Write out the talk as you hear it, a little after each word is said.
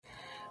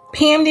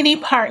PMDD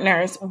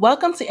partners,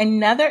 welcome to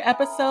another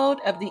episode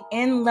of the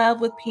In Love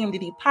with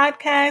PMDD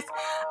podcast.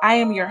 I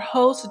am your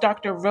host,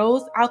 Dr.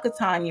 Rose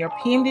Alcatan, your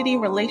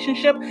PMDD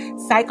relationship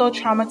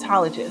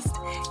psychotraumatologist.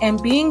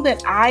 And being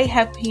that I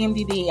have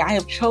PMDD, I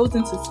have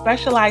chosen to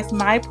specialize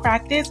my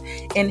practice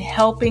in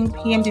helping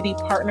PMDD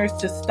partners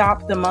to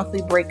stop the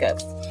monthly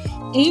breakups.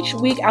 Each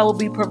week, I will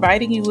be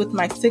providing you with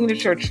my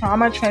signature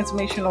trauma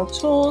transformational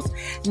tools.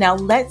 Now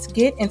let's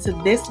get into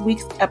this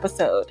week's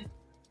episode.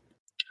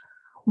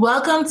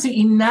 Welcome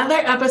to another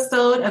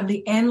episode of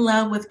the In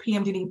Love with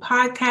PMDD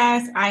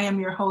podcast. I am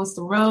your host,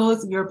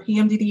 Rose, your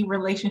PMDD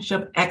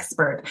relationship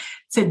expert.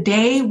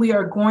 Today, we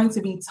are going to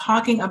be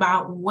talking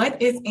about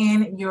what is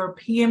in your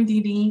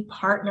PMDD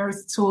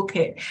partners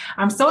toolkit.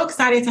 I'm so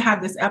excited to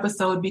have this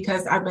episode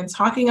because I've been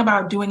talking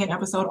about doing an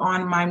episode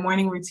on my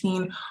morning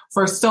routine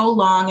for so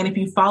long. And if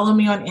you follow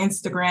me on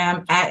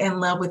Instagram at In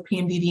Love with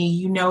PMDD,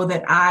 you know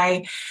that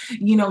I,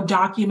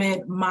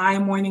 document my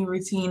morning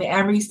routine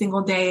every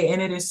single day.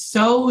 And it is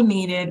so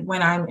needed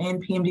when I'm in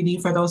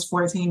PMDD for those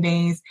 14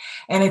 days.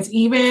 And it's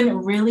even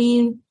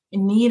really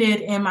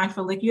needed in my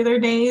follicular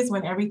days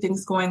when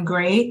everything's going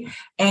great.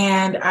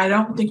 And I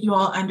don't think you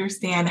all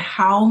understand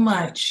how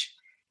much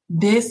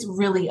this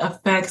really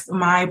affects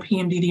my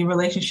PMDD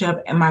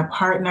relationship and my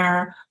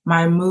partner,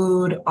 my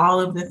mood,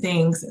 all of the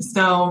things.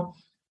 So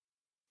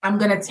I'm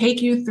going to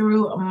take you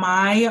through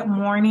my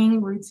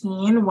morning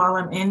routine while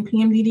I'm in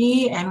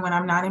PMDD. And when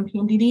I'm not in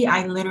PMDD,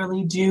 I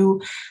literally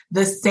do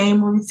the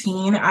same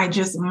routine. I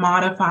just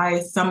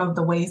modify some of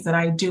the ways that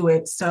I do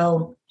it.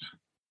 So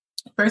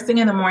first thing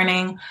in the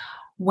morning,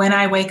 when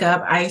I wake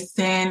up, I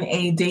send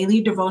a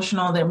daily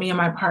devotional that me and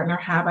my partner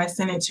have. I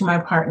send it to my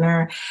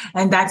partner,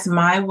 and that's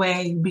my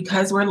way,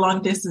 because we're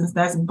long distance.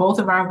 That's both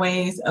of our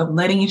ways of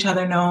letting each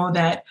other know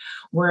that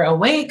we're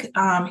awake.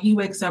 He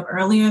wakes up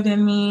earlier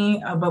than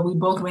me, but we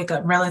both wake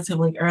up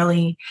relatively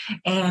early.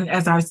 And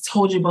as I've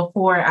told you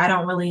before, I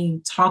don't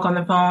really talk on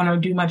the phone or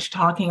do much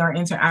talking or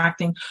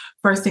interacting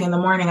first thing in the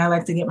morning. I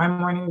like to get my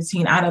morning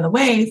routine out of the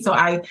way. So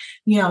I,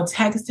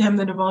 text him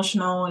the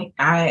devotional,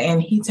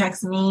 and he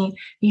texts me.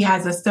 He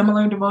has a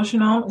similar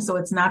devotional, so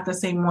it's not the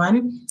same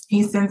one.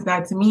 He sends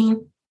that to me.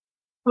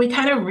 We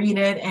kind of read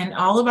it, and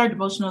all of our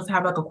devotionals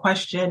have like a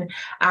question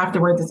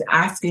afterwards. It's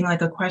asking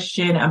like a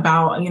question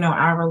about,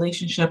 our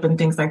relationship and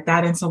things like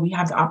that. And so we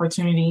have the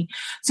opportunity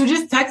to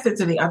just text it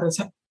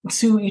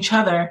to each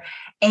other.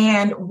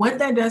 And what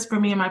that does for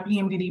me and my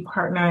PMDD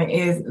partner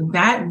is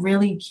that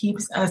really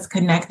keeps us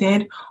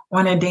connected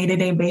on a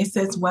day-to-day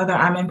basis, whether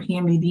I'm in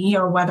PMDD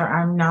or whether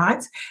I'm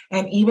not.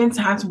 And even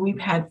times we've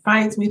had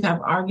fights, we've had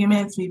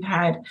arguments, we've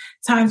had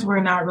times we're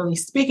not really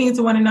speaking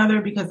to one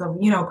another because of,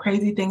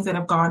 crazy things that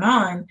have gone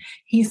on.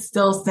 He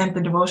still sent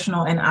the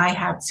devotional, and I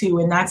have too.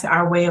 And that's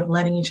our way of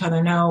letting each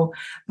other know,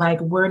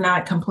 like, we're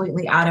not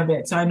completely out of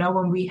it. So I know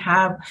when we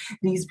have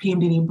these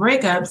PMDD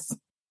breakups,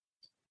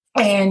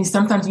 and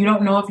sometimes you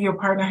don't know if your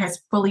partner has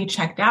fully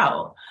checked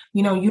out.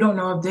 You don't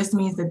know if this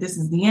means that this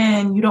is the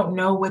end. You don't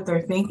know what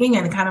they're thinking,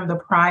 and kind of the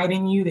pride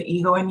in you, the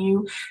ego in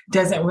you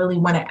doesn't really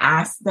want to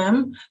ask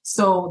them.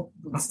 So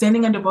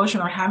sending a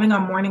devotion or having a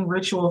morning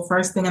ritual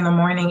first thing in the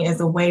morning is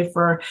a way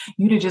for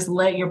you to just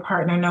let your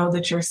partner know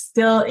that you're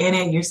still in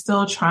it. You're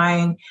still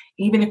trying.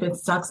 Even if it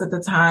sucks at the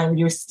time,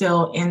 you're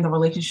still in the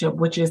relationship,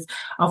 which is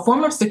a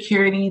form of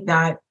security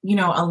that,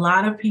 a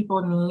lot of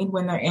people need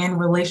when they're in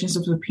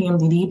relationships with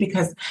PMDD,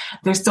 because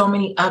there's so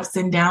many ups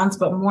and downs.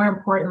 But more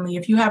importantly,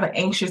 if you have an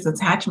anxious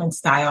attachment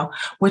style,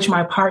 which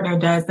my partner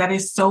does, that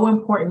is so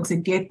important to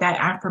get that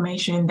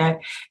affirmation that,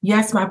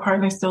 yes, my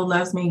partner still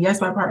loves me.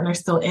 Yes, my partner's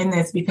still in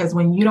this, because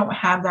when you don't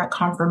have that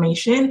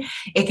confirmation,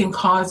 it can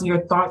cause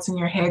your thoughts in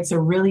your head to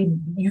really,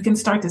 you can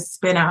start to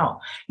spin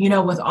out,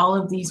 with all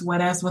of these what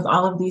ifs, with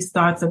all of these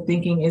thoughts of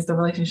thinking, is the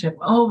relationship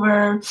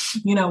over?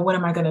 What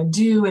am I going to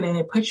do? And then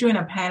it puts you in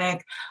a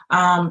panic.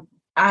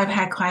 I've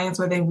had clients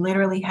where they've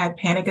literally had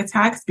panic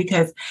attacks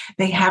because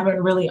they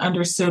haven't really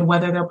understood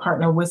whether their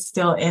partner was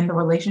still in the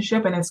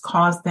relationship, and it's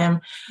caused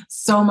them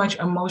so much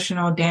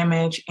emotional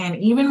damage. And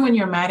even when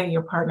you're mad at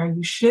your partner,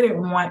 you shouldn't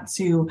want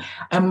to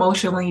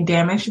emotionally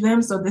damage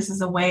them. So this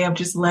is a way of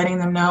just letting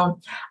them know,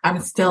 I'm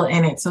still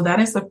in it. So that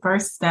is the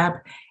first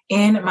step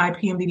in my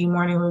PMDD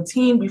morning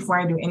routine. Before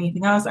I do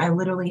anything else, I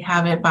literally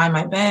have it by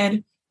my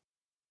bed.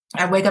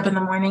 I wake up in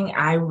the morning,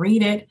 I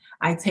read it,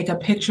 I take a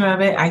picture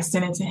of it, I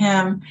send it to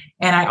him,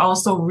 and I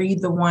also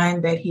read the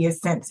one that he has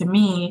sent to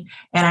me,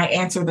 and I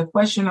answer the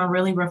question or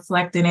really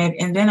reflect in it,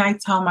 and then I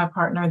tell my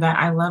partner that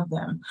I love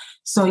them.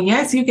 So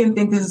yes, you can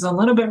think this is a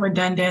little bit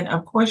redundant.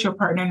 Of course, your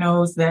partner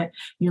knows that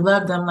you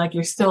love them, like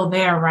you're still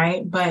there,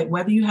 right? But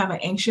whether you have an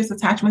anxious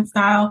attachment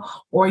style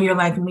or you're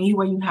like me,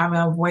 where you have an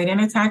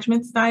avoidant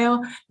attachment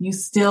style, you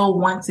still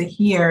want to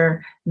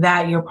hear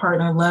that your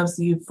partner loves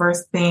you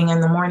first thing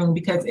in the morning,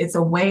 because it's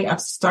a way of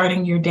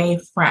starting your day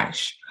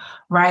fresh,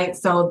 right?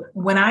 So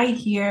when I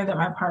hear that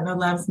my partner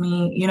loves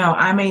me,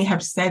 I may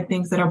have said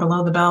things that are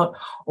below the belt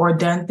or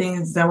done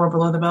things that were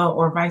below the belt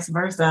or vice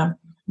versa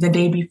the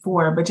day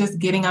before, but just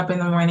getting up in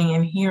the morning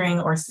and hearing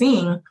or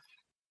seeing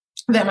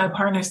that my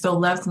partner still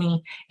loves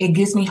me, it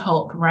gives me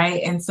hope,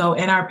 right? And so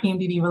in our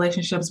PMDD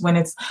relationships, when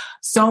it's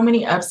so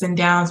many ups and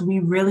downs, we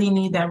really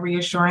need that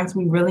reassurance.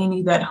 We really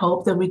need that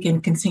hope that we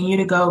can continue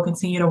to go,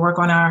 continue to work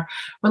on our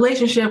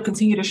relationship,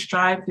 continue to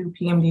strive through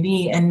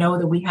PMDD, and know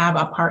that we have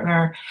a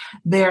partner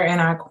there in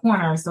our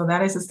corner. So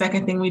that is the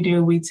second thing we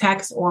do. We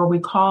text or we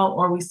call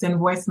or we send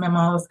voice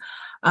memos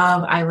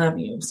of I love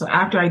you. So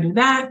after I do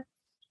that,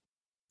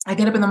 I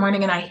get up in the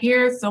morning and I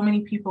hear so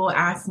many people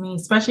ask me,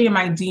 especially in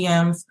my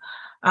DMs,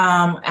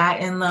 at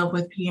In Love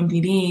with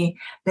PMDD,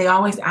 they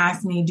always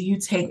ask me, do you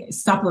take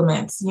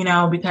supplements?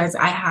 Because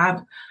I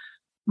have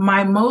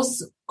my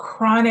most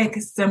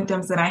chronic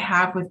symptoms that I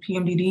have with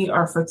PMDD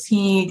are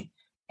fatigue,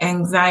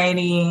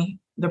 anxiety,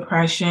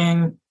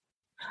 depression.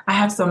 I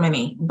have so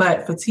many,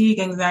 but fatigue,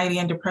 anxiety,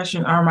 and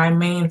depression are my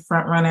main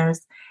front runners.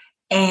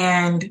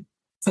 And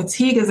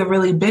fatigue is a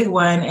really big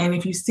one. And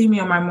if you see me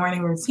on my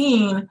morning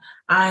routine,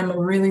 I'm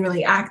really,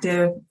 really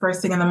active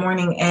first thing in the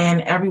morning,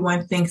 and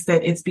everyone thinks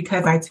that it's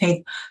because I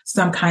take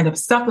some kind of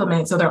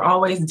supplement. So they're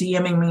always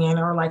DMing me and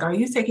are like, are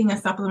you taking a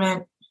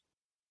supplement?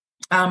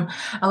 A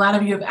lot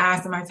of you have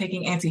asked, am I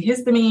taking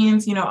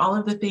antihistamines? All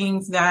of the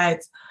things that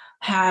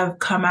have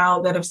come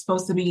out that are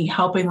supposed to be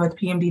helping with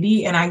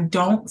PMDD. And I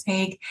don't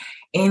take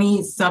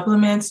any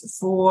supplements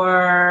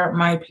for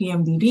my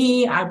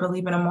PMDD. I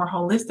believe in a more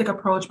holistic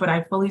approach, but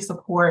I fully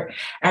support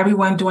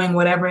everyone doing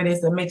whatever it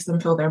is that makes them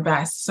feel their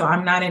best. So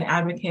I'm not an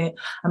advocate.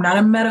 I'm not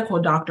a medical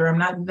doctor. I'm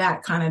not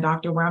that kind of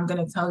doctor where I'm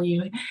going to tell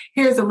you,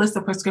 here's a list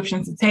of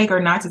prescriptions to take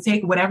or not to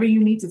take. Whatever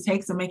you need to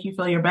take to make you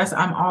feel your best,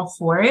 I'm all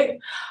for it.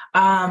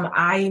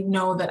 I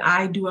know that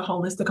I do a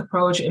holistic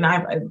approach, and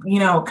I've,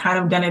 kind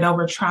of done it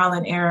over trial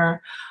and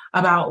error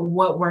about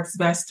what works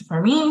best for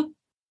me.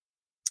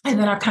 And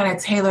then I've kind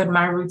of tailored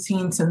my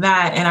routine to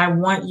that. And I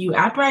want you,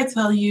 after I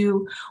tell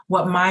you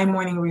what my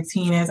morning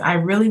routine is, I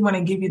really want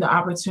to give you the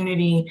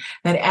opportunity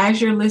that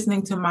as you're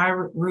listening to my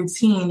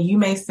routine, you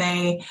may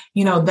say,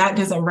 that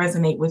doesn't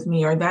resonate with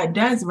me, or that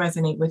does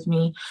resonate with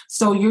me.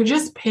 So you're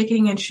just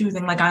picking and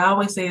choosing. Like I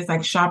always say, it's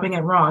like shopping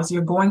at Ross.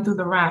 You're going through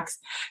the racks.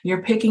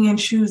 You're picking and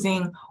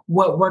choosing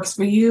what works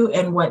for you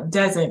and what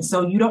doesn't.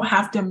 So you don't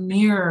have to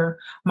mirror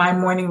my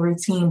morning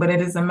routine, but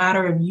it is a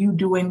matter of you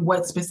doing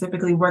what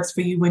specifically works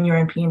for you when you're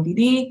in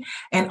PMDD,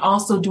 and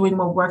also doing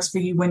what works for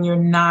you when you're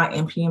not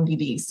in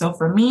PMDD. So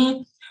for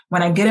me,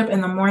 when I get up in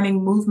the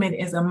morning, movement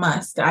is a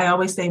must. I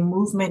always say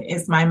movement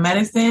is my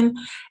medicine.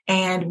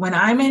 And when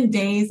I'm in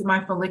days,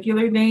 my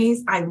follicular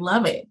days, I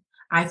love it.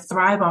 I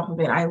thrive off of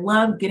it. I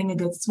love getting a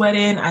good sweat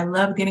in. I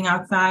love getting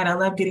outside. I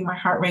love getting my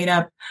heart rate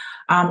up,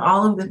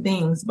 all of the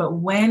things. But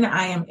when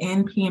I am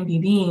in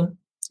PMDD,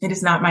 it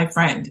is not my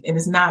friend. It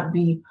is not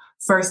the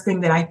first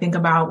thing that I think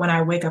about when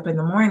I wake up in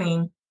the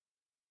morning.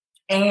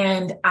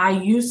 And I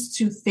used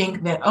to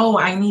think that,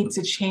 I need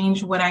to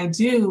change what I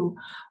do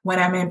when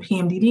I'm in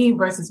PMDD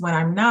versus when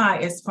I'm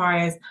not, as far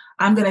as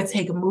I'm going to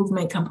take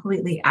movement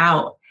completely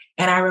out.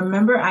 And I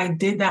remember I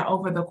did that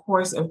over the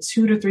course of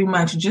 2 to 3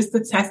 months just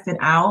to test it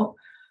out.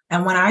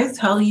 And when I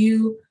tell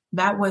you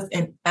that was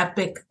an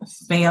epic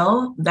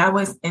fail,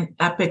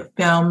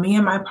 Me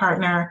and my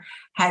partner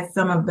had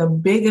some of the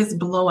biggest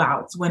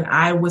blowouts when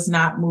I was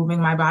not moving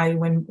my body,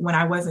 when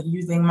I wasn't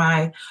using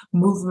my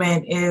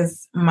movement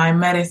is my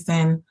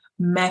medicine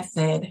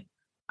method.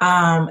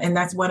 And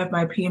that's one of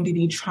my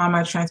PMDD trauma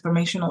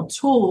transformational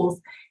tools.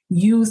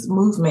 Use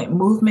movement.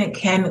 Movement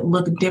can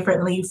look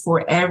differently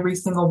for every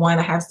single one.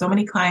 I have so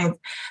many clients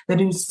that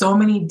do so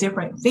many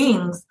different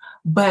things,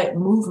 but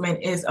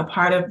movement is a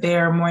part of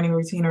their morning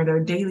routine or their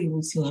daily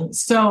routine.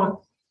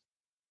 So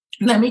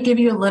let me give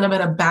you a little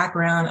bit of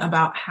background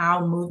about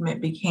how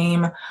movement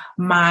became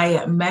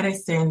my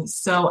medicine.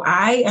 So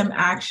I am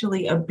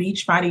actually a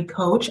Beachbody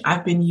coach.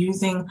 I've been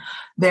using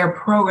their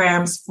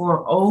programs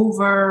for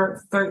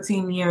over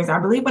 13 years. I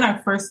believe when I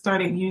first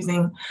started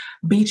using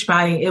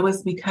Beachbody, it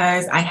was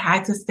because I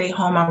had to stay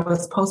home. I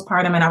was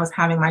postpartum and I was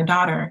having my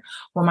daughter.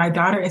 Well, my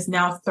daughter is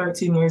now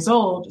 13 years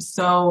old.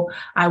 So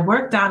I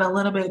worked out a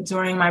little bit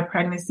during my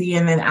pregnancy.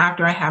 And then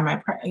after I had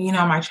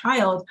my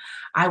child,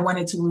 I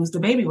wanted to lose the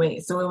baby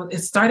weight. So it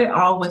started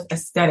all with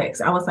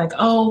aesthetics. I was like,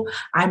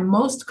 I'm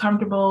most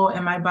comfortable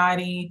in my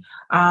body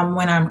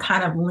when I'm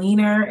kind of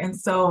leaner. And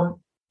so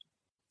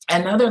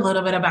another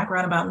little bit of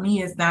background about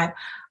me is that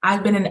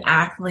I've been an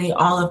athlete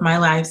all of my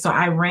life. So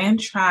I ran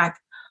track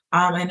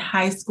in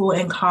high school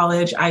and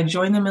college. I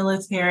joined the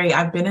military.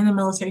 I've been in the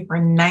military for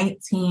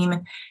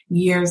 19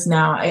 years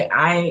now.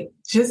 I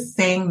just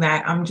saying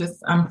that,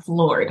 I'm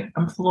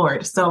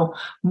floored. So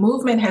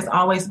movement has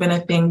always been a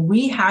thing.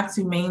 We have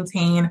to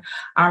maintain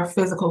our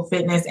physical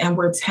fitness, and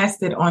we're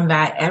tested on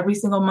that every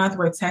single month.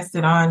 We're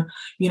tested on,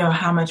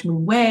 how much we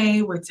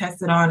weigh. We're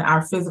tested on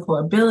our physical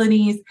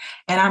abilities.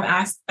 And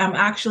I'm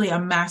actually a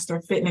master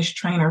fitness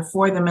trainer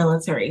for the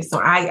military. So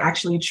I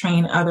actually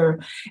train other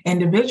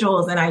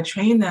individuals, and I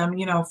train them,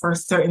 for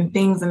certain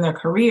things in their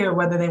career,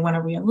 whether they want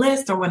to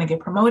re-enlist or want to get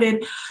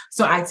promoted.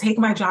 So I take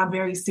my job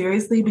very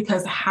seriously,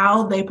 because how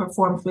how they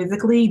perform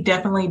physically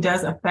definitely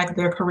does affect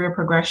their career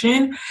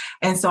progression.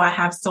 And so I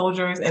have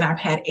soldiers and I've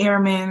had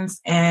airmen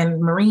and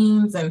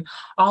Marines and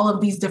all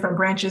of these different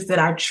branches that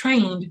I've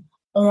trained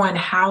on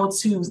how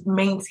to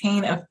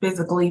maintain a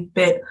physically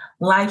fit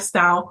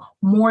lifestyle,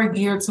 more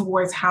geared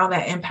towards how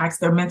that impacts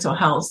their mental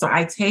health. So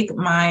I take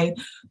my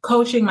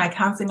coaching, my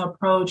counseling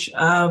approach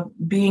of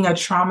being a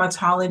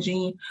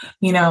traumatology,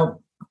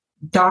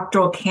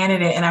 doctoral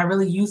candidate, and I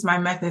really use my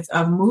methods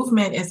of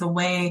movement as a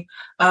way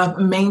of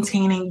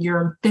maintaining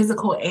your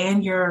physical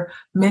and your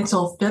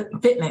mental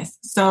fitness.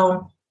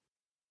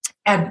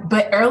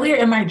 But earlier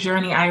in my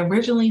journey, I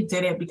originally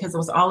did it because it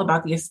was all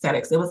about the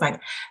aesthetics. It was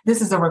like, this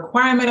is a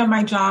requirement of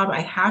my job. I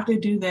have to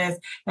do this.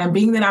 And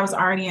being that I was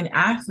already an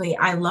athlete,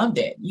 I loved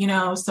it,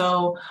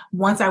 So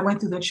once I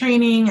went through the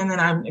training and then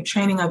I'm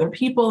training other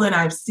people and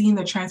I've seen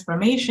the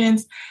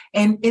transformations,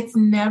 and it's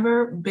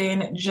never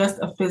been just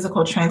a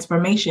physical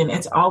transformation.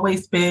 It's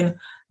always been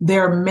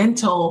their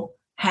mental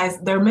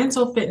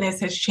fitness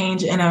has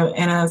changed in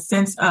a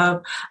sense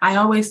of, I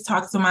always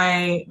talk to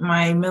my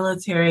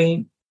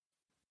military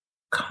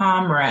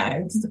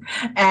comrades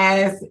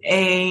as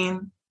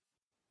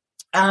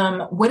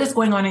what is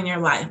going on in your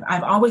life.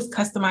 I've always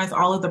customized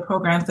all of the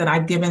programs that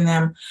I've given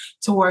them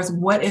towards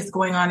what is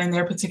going on in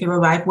their particular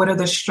life. What are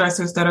the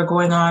stressors that are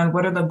going on?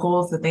 What are the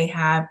goals that they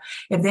have?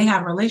 If they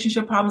have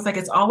relationship problems,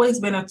 it's always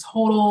been a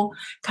total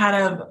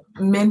kind of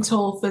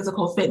mental,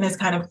 physical fitness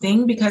kind of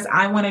thing, because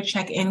I want to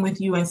check in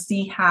with you and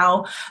see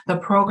how the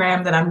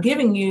program that I'm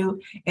giving you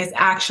is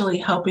actually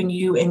helping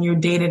you in your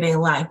day-to-day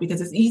life.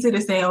 Because it's easy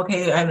to say,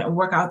 okay, a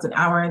workout's an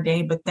hour a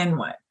day, but then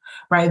what?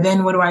 Right?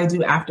 Then what do I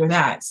do after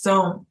that?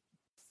 So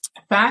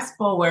fast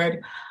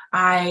forward,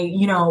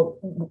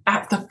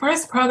 at the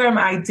first program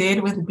I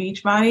did with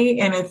Beachbody,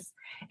 and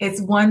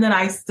it's one that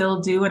I still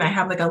do, and I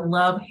have a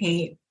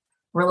love-hate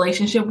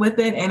relationship with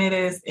it, and it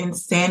is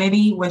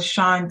Insanity with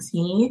Shaun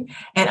T.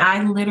 And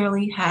I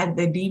literally had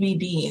the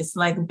DVDs.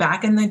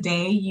 Back in the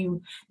day,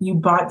 you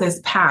bought this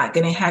pack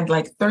and it had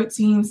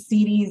 13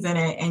 CDs in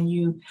it, and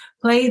you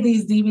played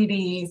these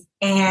DVDs.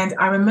 And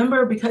I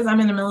remember, because I'm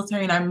in the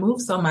military and I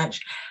move so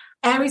much,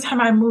 every time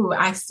I move,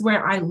 I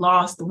swear I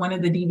lost one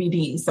of the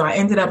DVDs. So I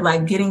ended up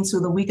getting to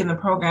the week in the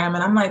program,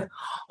 and I'm like,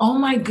 oh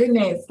my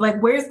goodness,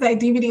 where's that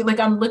DVD?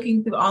 I'm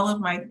looking through all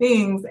of my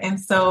things. And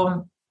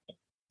so,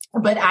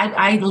 but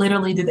I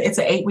literally did, it's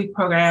an 8-week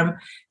program,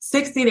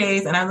 60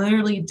 days. And I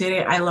literally did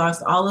it. I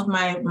lost all of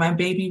my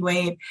baby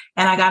weight,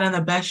 and I got in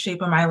the best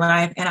shape of my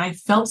life. And I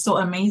felt so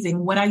amazing.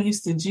 What I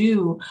used to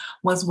do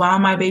was, while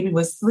my baby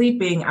was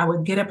sleeping, I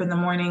would get up in the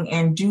morning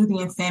and do the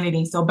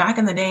Insanity. So back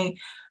in the day,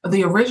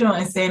 the original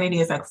Insanity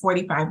is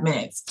 45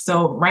 minutes.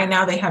 So right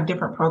now they have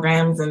different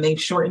programs and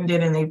they've shortened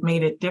it and they've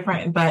made it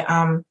different. But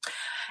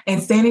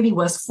Insanity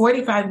was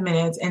 45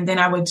 minutes. And then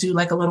I would do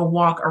a little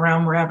walk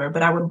around wherever,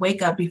 but I would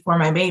wake up before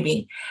my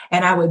baby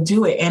and I would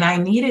do it. And I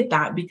needed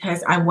that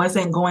because I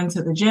wasn't going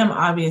to the gym,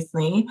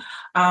 obviously.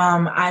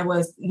 I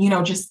was,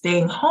 just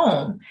staying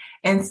home.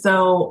 And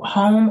so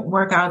home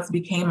workouts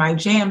became my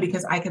jam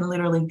because I can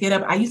literally get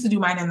up. I used to do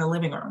mine in the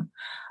living room.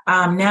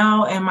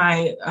 Now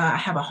I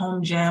have a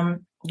home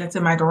gym that's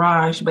in my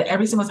garage, but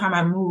every single time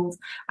I move,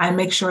 I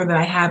make sure that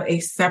I have a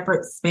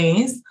separate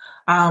space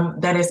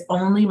that is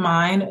only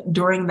mine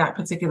during that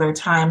particular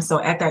time. So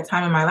at that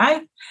time in my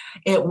life,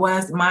 it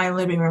was my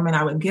living room, and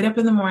I would get up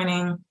in the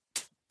morning,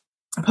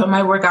 put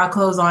my workout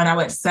clothes on. I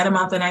would set them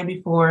out the night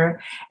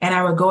before, and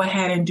I would go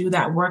ahead and do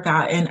that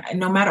workout. And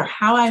no matter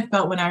how I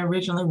felt when I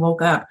originally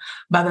woke up,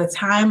 by the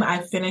time I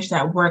finished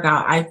that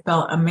workout, I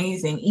felt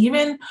amazing.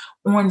 Even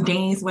on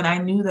days when I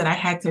knew that I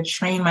had to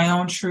train my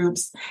own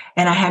troops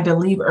and I had to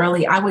leave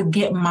early, I would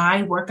get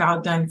my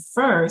workout done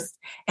first,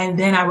 and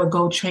then I would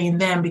go train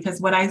them. Because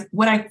what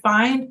I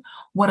find,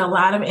 what a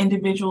lot of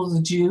individuals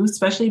do,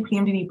 especially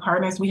PMDD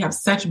partners, we have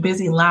such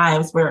busy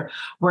lives where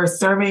we're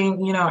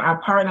serving, our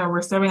partner,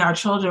 we're serving our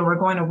children, we're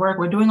going to work,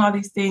 we're doing all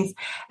these things,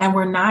 and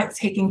we're not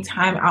taking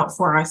time out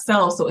for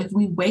ourselves. So if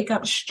we wake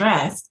up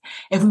stressed,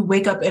 if we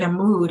wake up in a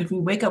mood, if we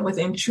wake up with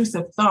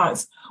intrusive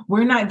thoughts,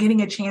 we're not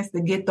getting a chance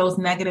to get those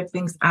negative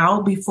things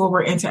out before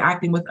we're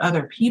interacting with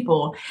other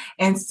people.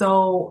 And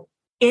so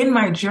in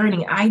my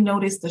journey, I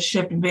noticed the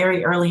shift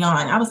very early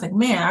on. I was like,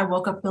 man, I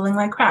woke up feeling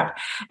like crap.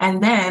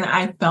 And then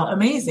I felt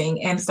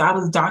amazing. And so I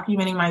was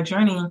documenting my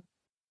journey.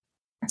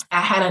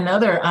 I had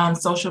another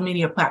social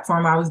media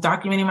platform. I was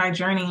documenting my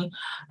journey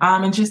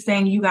and just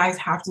saying, you guys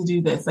have to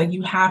do this.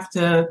 You have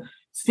to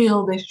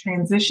feel this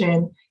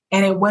transition.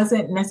 And it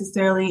wasn't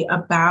necessarily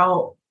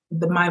about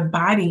my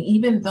body,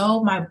 even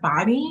though my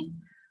body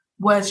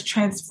was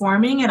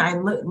transforming and I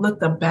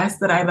looked the best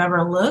that I've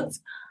ever looked.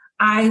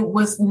 I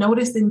was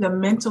noticing the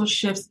mental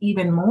shifts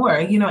even more.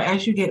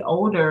 As you get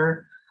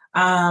older,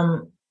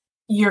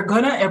 you're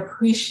going to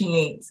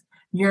appreciate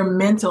your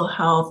mental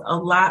health a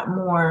lot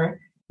more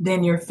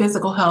than your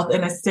physical health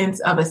in a sense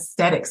of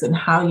aesthetics and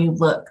how you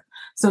look.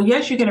 So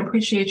yes, you can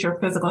appreciate your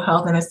physical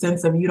health in a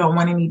sense of you don't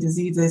want any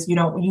diseases. You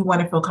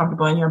want to feel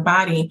comfortable in your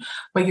body,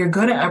 but you're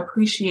going to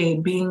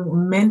appreciate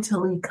being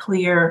mentally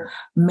clear,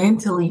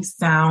 mentally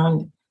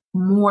sound,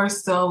 more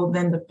so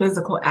than the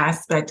physical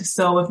aspect.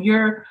 So if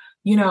you're,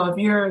 if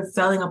you're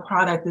selling a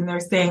product and they're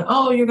saying,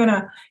 oh,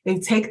 they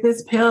take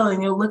this pill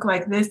and you'll look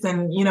like this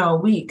in, a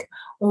week.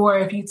 Or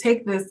if you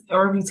take this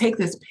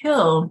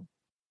pill,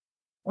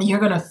 you're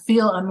going to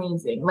feel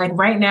amazing. Like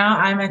right now,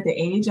 I'm at the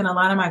age, and a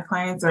lot of my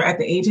clients are at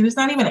the age, and it's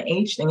not even an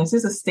age thing. It's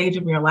just a stage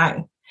of your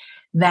life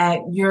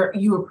that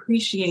you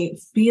appreciate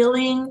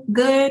feeling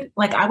good.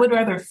 Like I would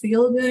rather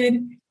feel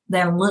good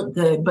than look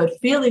good, but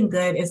feeling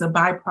good is a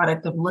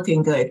byproduct of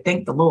looking good.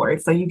 Thank the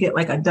Lord. So you get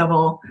like a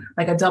double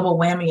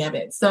whammy of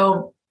it.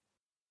 So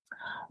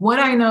what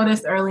I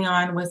noticed early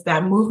on was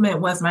that movement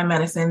was my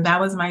medicine. That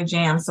was my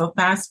jam. So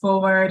fast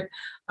forward,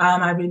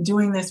 I've been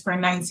doing this for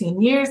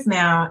 19 years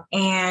now.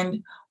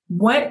 And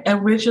what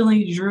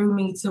originally drew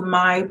me to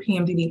my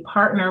PMDD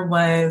partner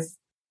was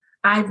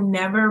I've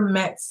never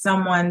met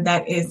someone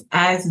that is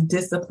as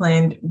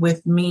disciplined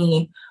with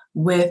me,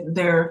 with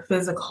their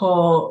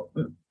physical,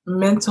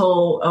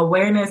 mental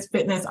awareness,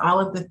 fitness, all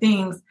of the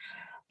things.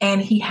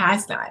 And he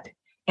has that.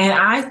 And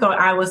I thought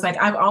I was like,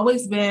 I've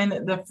always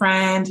been the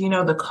friend,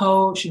 the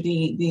coach,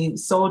 the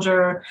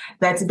soldier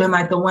that's been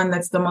like the one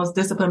that's the most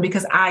disciplined,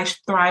 because I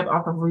thrive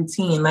off of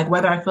routine. Like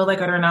whether I feel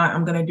like it or not,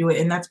 I'm going to do it.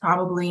 And that's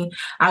probably,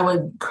 I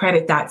would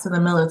credit that to the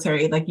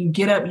military. Like you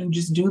get up, you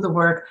just do the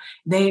work.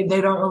 They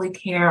don't really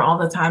care all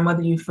the time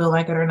whether you feel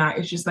like it or not.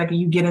 It's just like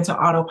you get into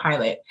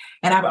autopilot.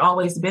 And I've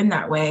always been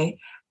that way.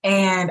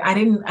 And I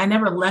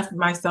never left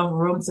myself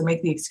room to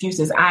make the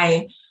excuses.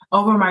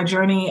 Over my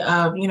journey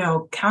of,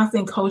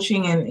 counseling,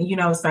 coaching,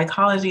 and,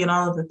 psychology and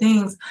all of the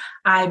things,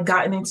 I've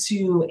gotten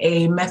into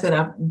a method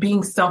of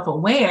being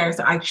self-aware.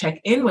 So I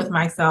check in with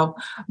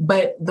myself,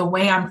 but the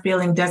way I'm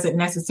feeling doesn't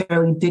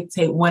necessarily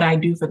dictate what I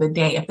do for the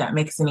day, if that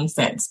makes any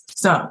sense.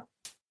 So,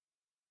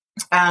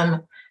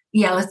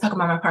 let's talk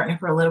about my partner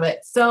for a little bit.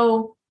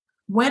 So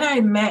when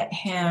I met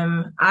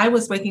him, I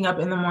was waking up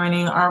in the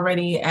morning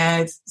already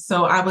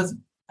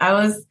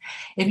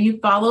if you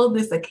follow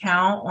this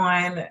account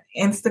on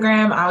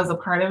Instagram, I was a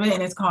part of it,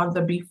 and it's called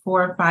the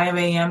Before 5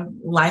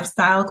 a.m.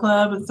 Lifestyle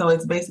Club. And so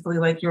it's basically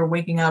like you're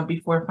waking up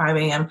before 5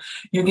 a.m.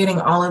 You're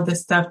getting all of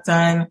this stuff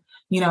done,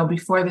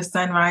 before the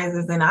sun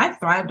rises. And I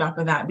thrived off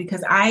of that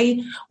because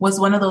I was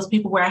one of those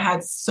people where I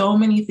had so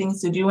many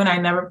things to do and I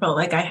never felt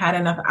like I had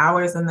enough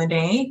hours in the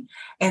day.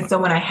 And so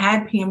when I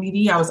had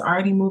PMDD, I was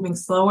already moving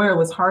slower. It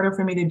was harder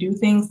for me to do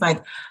things.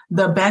 Like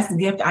the best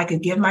gift I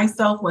could give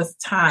myself was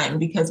time,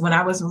 because when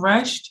I was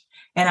rushed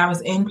and I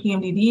was in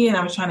PMDD and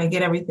I was trying to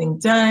get everything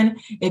done,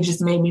 it just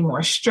made me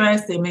more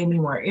stressed. It made me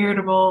more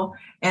irritable.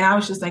 And I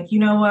was just like, you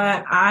know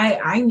what?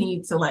 I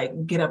need to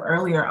like get up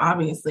earlier,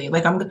 obviously.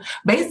 Like I'm going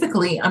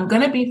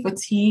to be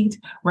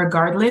fatigued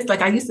regardless.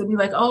 Like I used to be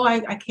like, oh,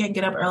 I can't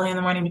get up early in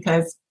the morning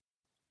because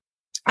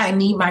I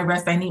need my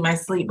rest. I need my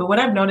sleep. But what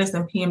I've noticed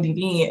in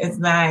PMDD is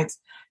that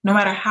no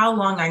matter how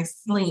long I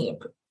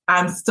sleep,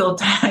 I'm still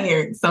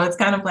tired. So it's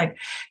kind of like,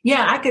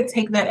 I could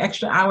take that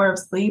extra hour of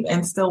sleep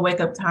and still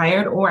wake up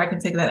tired, or I can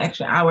take that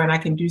extra hour and I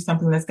can do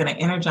something that's going to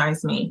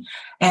energize me.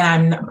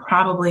 And I'm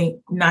probably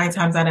 9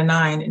 times out of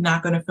 9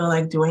 not going to feel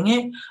like doing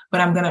it,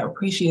 but I'm going to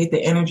appreciate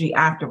the energy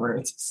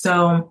afterwards.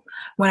 So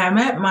when I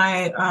met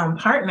my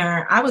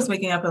partner, I was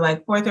waking up at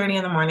like 4:30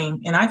 in the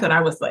morning, and I thought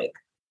I was like,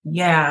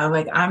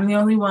 like I'm the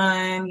only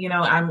one,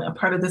 I'm a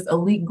part of this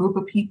elite group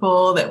of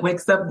people that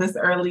wakes up this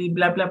early,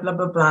 blah, blah, blah,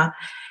 blah, blah.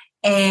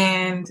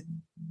 And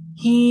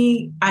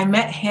I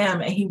met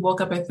him and he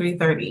woke up at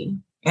 3:30,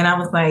 and I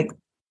was like,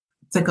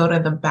 to go to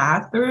the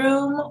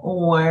bathroom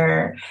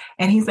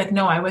and he's like,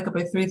 no, I wake up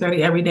at 3:30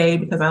 every day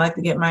because I like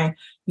to get I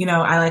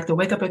like to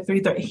wake up at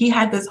 3:30. He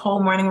had this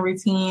whole morning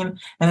routine,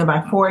 and then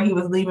by 4 he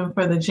was leaving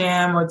for the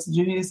gym or to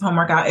do his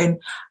homework out. And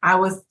I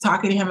was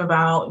talking to him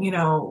about,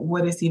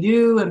 what does he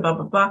do and blah,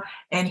 blah, blah.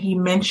 And he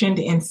mentioned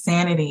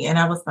insanity. And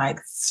I was like,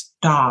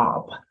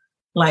 stop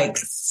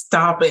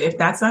it. If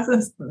that's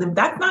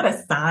not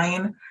a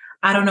sign,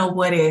 I don't know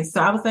what is.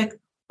 So I was like,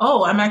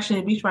 oh, I'm actually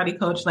a Beachbody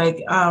coach.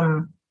 Like,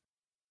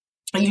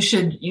 you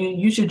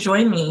should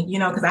join me,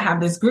 because I have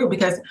this group.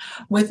 Because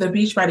with the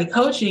Beachbody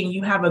coaching,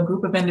 you have a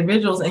group of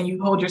individuals and you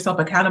hold yourself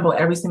accountable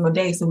every single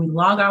day. So we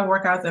log our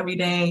workouts every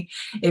day.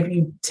 If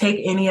you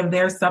take any of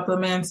their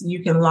supplements,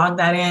 you can log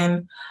that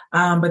in.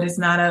 But it's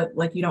not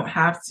you don't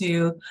have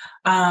to,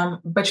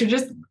 but you're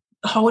just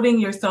holding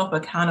yourself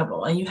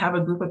accountable, and you have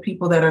a group of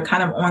people that are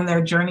kind of on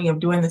their journey of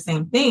doing the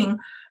same thing.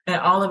 And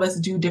all of us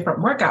do different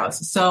workouts.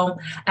 So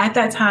at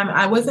that time,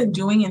 I wasn't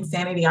doing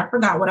insanity. I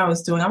forgot what I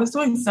was doing. I was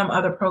doing some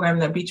other program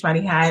that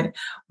Beachbody had,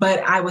 but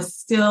I was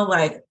still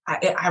like,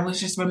 I was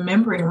just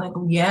remembering like,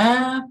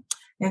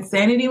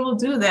 insanity will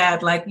do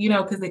that. Like,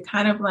 because it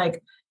kind of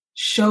like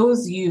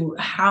shows you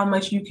how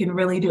much you can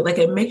really do. Like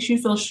it makes you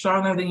feel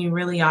stronger than you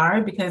really are,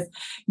 because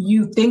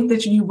you think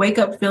that you wake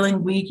up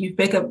feeling weak, you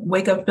wake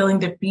up feeling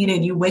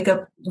defeated, you wake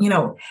up,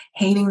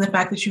 hating the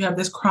fact that you have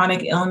this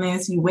chronic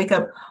illness, you wake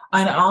up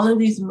on all of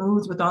these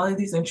moods with all of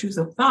these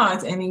intrusive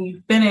thoughts, and then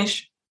you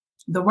finish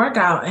the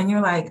workout and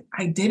you're like,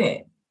 I did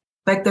it.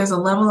 Like there's a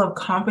level of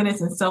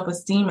confidence and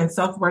self-esteem and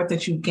self-worth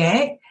that you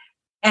get.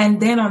 And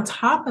then on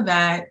top of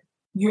that,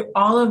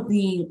 all of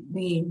the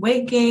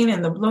weight gain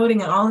and the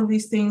bloating and all of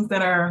these things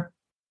that are,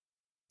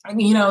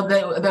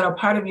 that are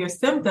part of your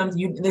symptoms,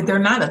 they're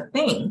not a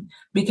thing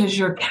because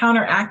you're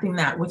counteracting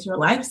that with your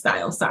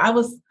lifestyle. So I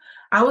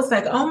was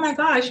like, oh my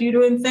gosh, you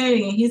do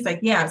insanity. And he's like,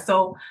 yeah.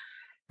 So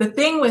the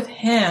thing with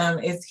him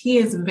is he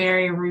is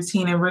very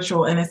routine and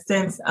ritual in a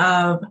sense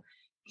of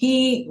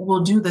he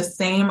will do the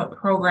same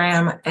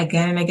program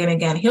again and again and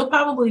again. He'll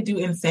probably do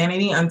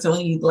insanity until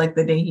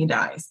the day he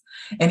dies.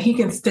 And he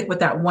can stick with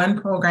that one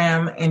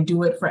program and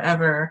do it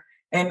forever.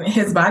 And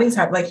his body's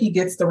like, he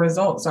gets the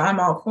results. So I'm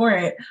all for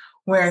it.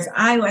 Whereas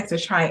I like to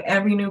try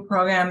every new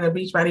program that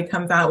Beachbody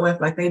comes out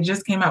with. Like they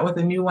just came out with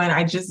a new one.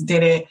 I just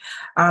did it.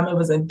 It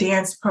was a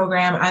dance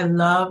program. I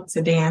love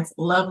to dance,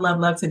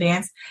 love to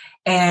dance.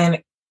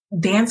 And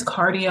dance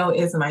cardio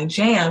is my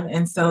jam.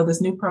 And so this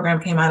new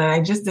program came out and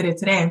I just did it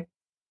today.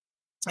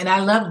 And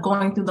I love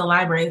going through the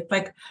library. It's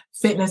like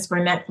fitness for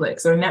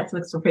Netflix or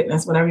Netflix for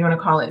fitness, whatever you want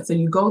to call it. So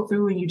you go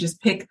through and you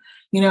just pick,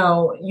 you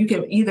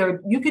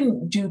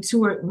can do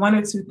one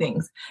or two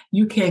things.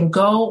 You can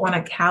go on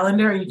a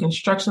calendar, you can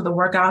structure the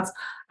workouts.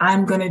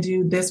 I'm going to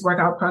do this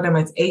workout program.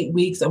 It's 8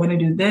 weeks. I'm going to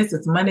do this.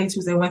 It's Monday,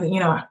 Tuesday, Wednesday,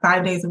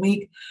 5 days a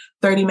week,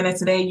 30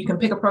 minutes a day. You can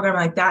pick a program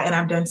like that. And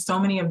I've done so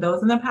many of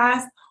those in the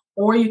past.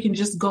 Or you can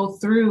just go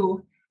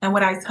through. And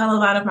what I tell a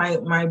lot of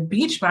my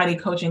Beachbody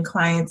coaching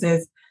clients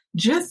is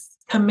just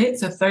commit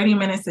to 30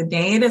 minutes a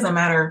day. It doesn't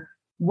matter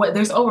what,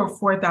 there's over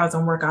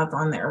 4,000 workouts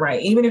on there,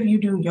 right? Even if you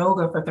do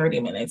yoga for 30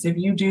 minutes,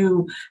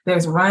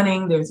 there's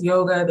running, there's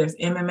yoga, there's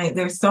MMA,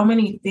 there's so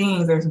many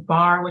things. There's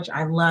bar, which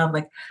I love.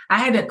 Like I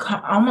had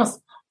to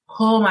almost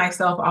pull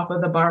myself off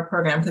of the bar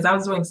program because I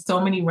was doing so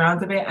many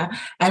rounds of it.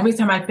 Every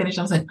time I finished,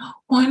 I was like,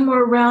 one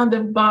more round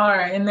of bar.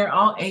 And they're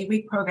all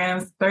 8-week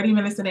programs, 30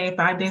 minutes a day,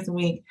 5 days a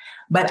week.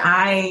 But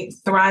I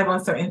thrive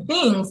on certain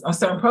things, on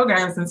certain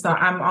programs. And so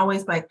I'm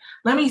always like,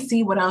 let me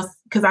see what else,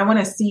 because I want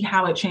to see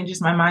how it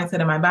changes my mindset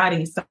and my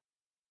body. So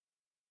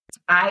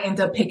I end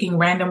up picking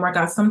random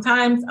workouts.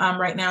 Sometimes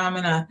right now I'm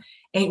in a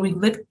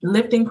 8-week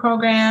lifting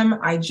program.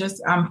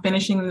 I'm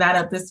finishing that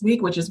up this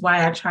week, which is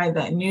why I tried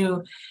that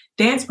new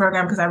dance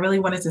program, because I really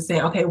wanted to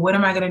say, okay, what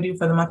am I going to do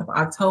for the month of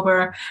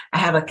October? I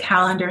have a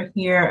calendar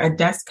here, a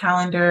desk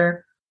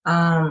calendar.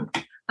 I'm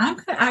going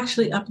to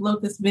actually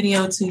upload this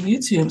video to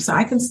YouTube so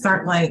I can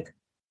start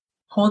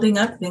holding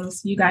up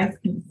things so you guys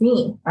can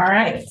see. All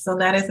right. So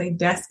that is a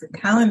desk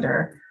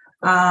calendar.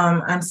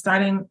 I'm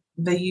starting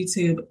the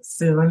YouTube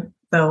soon.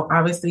 So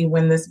obviously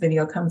when this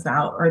video comes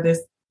out or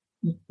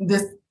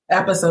this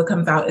episode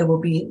comes out, it will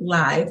be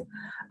live.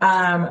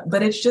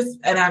 But it's just,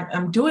 and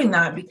I'm doing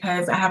that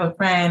because I have a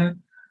friend,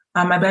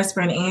 my best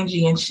friend,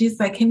 Angie, and she's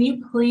like, can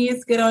you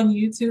please get on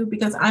YouTube?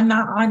 Because I'm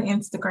not on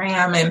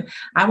Instagram and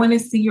I want to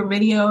see your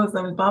videos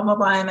and blah, blah,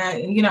 blah. And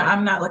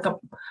I'm not like a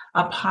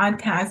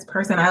podcast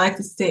person. I like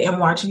to sit and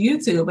watch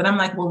YouTube. And I'm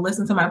like, well,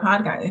 listen to my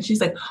podcast. And she's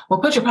like, well,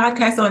 put your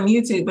podcast on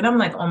YouTube. But I'm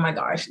like, oh my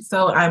gosh.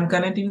 So I'm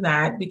going to do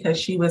that because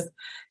she was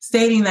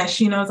stating that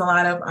she knows a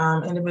lot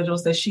of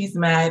individuals that she's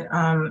met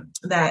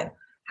that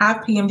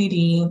have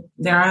PMDD.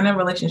 They're in a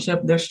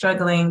relationship. They're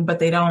struggling, but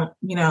they don't,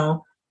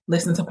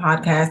 listen to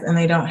podcasts and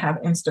they don't have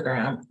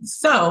Instagram.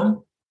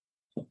 So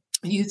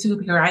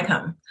YouTube, here I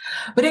come.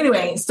 But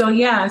anyway,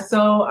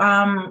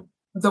 the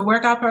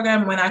workout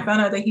program, when I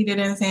found out that he did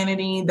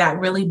insanity, that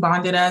really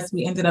bonded us.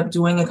 We ended up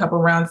doing a couple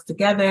rounds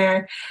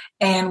together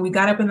and we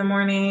got up in the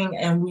morning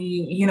and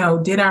we,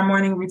 did our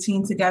morning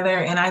routine together.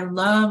 And I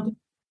loved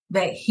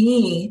that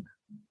he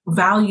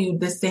valued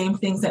the same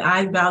things that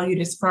I valued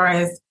as far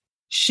as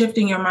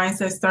shifting your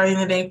mindset, starting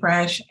the day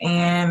fresh,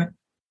 and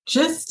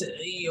just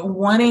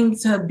wanting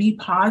to be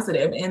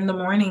positive in the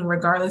morning,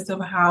 regardless of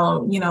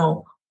how,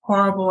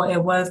 horrible it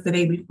was the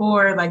day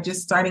before,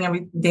 just starting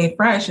every day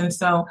fresh. And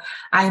so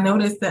I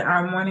noticed that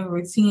our morning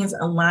routines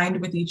aligned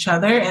with each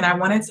other. And I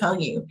want to tell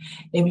you,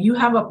 if you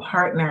have a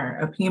partner,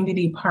 a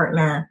PMDD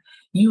partner,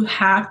 you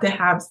have to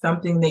have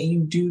something that you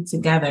do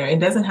together. It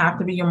doesn't have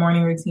to be your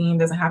morning routine,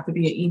 doesn't have to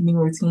be an evening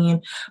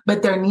routine,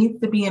 but there needs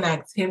to be an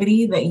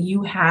activity that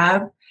you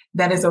have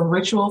that is a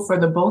ritual for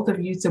the both of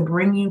you to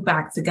bring you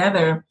back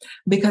together,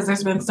 because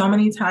there's been so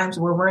many times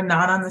where we're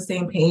not on the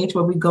same page,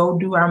 where we go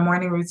do our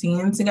morning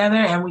routine together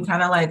and we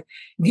kind of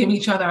give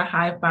each other a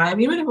high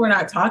five, even if we're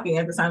not talking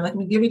at the time,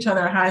 we give each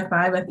other a high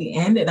five at the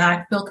end, and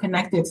I feel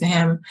connected to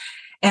him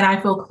and I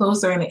feel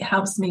closer, and it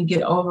helps me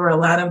get over a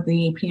lot of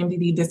the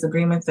PMDD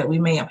disagreements that we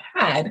may have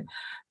had.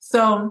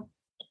 So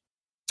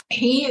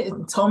he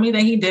told me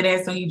that he did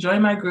it. So he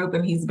joined my group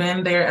and he's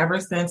been there ever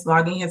since,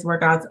 logging his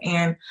workouts.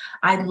 And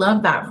I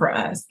love that for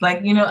us.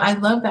 I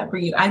love that for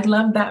you. I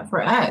love that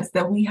for us,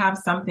 that we have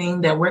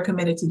something that we're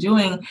committed to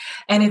doing.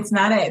 And it's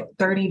not a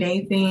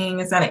 30-day thing.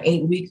 It's not an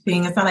 8-week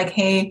thing. It's not like,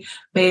 hey,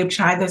 babe,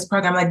 try this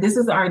program. This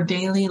is our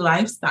daily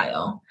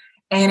lifestyle.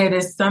 And it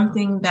is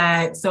something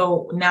that,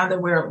 so now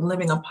that we're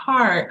living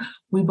apart,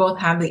 we both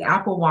have the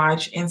Apple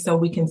Watch. And so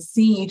we can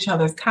see each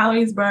other's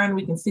calories burned.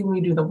 We can see when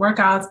we do the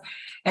workouts.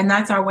 And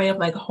that's our way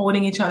of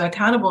holding each other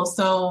accountable.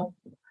 So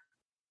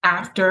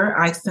after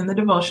I send the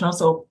devotional,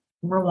 so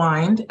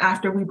rewind.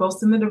 After we both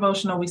send the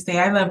devotional, we say,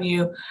 I love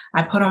you.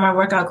 I put on my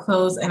workout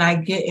clothes and I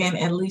get in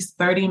at least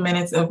 30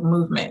 minutes of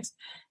movement.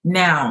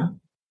 Now,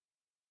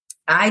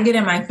 I get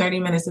in my 30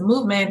 minutes of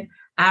movement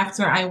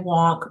after I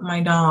walk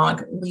my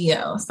dog,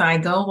 Leo. So I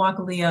go walk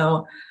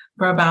Leo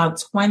for about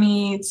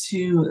 20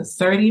 to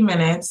 30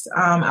 minutes.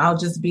 I'll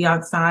just be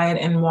outside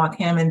and walk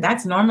him. And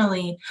that's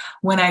normally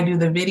when I do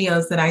the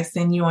videos that I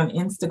send you on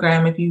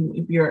Instagram.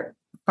 If you're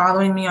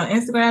following me on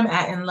Instagram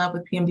at In Love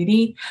with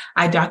PMDD,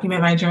 I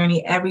document my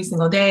journey every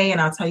single day.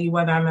 And I'll tell you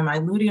whether I'm in my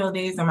luteal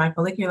days or my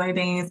follicular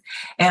days.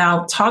 And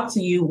I'll talk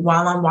to you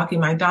while I'm walking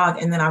my dog.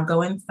 And then I'll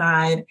go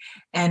inside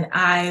and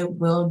I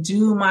will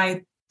do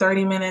my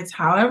 30 minutes,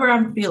 however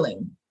I'm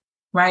feeling.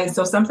 Right.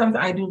 So sometimes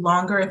I do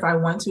longer if I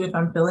want to, if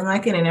I'm feeling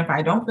like it. And if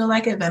I don't feel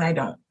like it, then I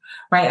don't.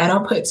 Right. I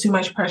don't put too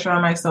much pressure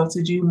on myself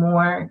to do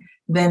more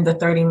than the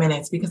 30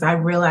 minutes because I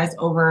realized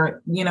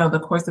over, the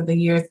course of the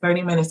years,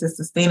 30 minutes is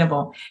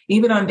sustainable.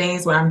 Even on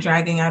days where I'm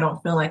dragging, I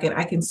don't feel like it,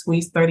 I can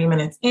squeeze 30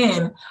 minutes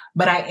in,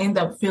 but I end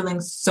up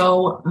feeling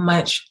so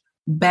much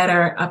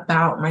better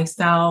about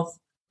myself,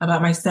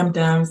 about my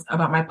symptoms,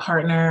 about my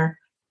partner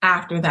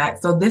after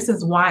that. So this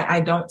is why I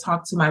don't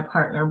talk to my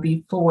partner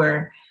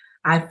before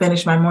I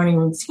finish my morning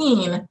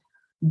routine,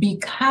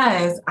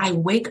 because I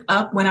wake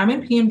up when I'm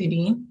in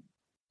PMDD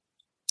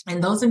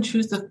and those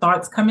intrusive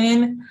thoughts come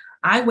in.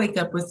 I wake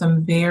up with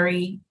some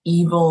very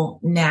evil,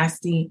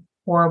 nasty,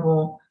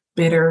 horrible,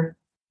 bitter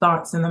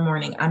thoughts in the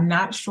morning. I'm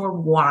not sure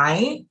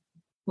why.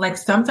 Like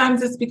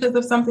sometimes it's because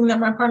of something that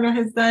my partner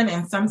has done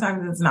and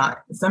sometimes it's not.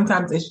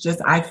 Sometimes it's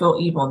just I feel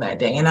evil that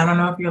day. And I don't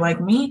know if you're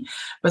like me,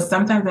 but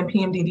sometimes in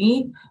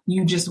PMDD,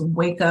 you just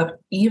wake up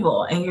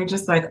evil and you're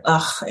just like,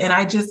 ugh. And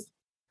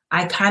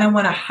I kind of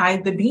want to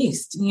hide the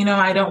beast.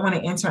 I don't want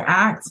to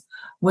interact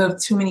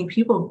with too many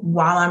people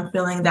while I'm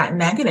feeling that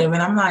negative.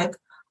 And I'm like,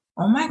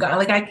 oh my God,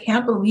 like, I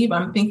can't believe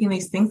I'm thinking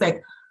these things.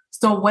 Like,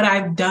 so what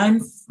I've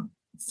done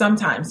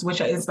sometimes,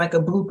 which is like a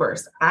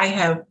bloopers,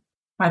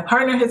 my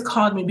partner has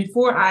called me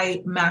before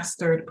I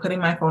mastered putting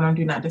my phone on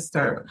Do Not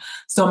Disturb.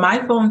 So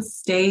my phone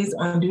stays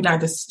on Do Not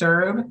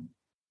Disturb,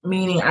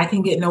 meaning I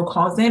can get no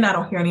calls in. I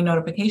don't hear any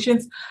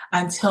notifications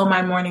until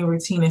my morning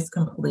routine is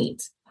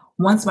complete.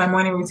 Once my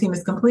morning routine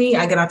is complete,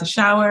 I get out the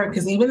shower,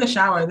 because even the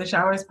shower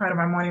is part of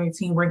my morning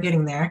routine. We're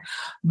getting there.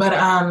 But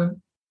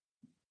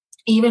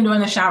even during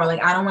the shower,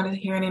 like, I don't want to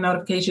hear any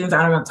notifications.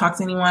 I don't want to talk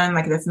to anyone.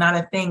 Like, that's not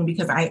a thing,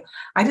 because I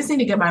just need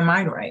to get my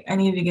mind right. I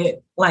need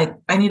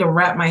to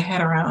wrap my head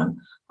around,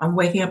 I'm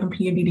waking up in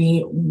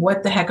PMDD.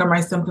 What the heck are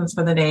my symptoms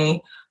for the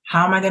day?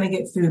 How am I going to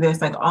get through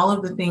this? Like, all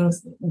of the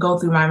things go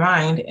through my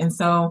mind. And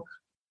so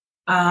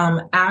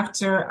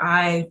after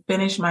I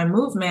finish my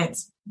movement,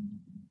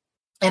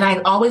 and I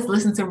always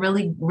listen to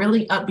really,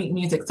 really upbeat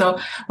music. So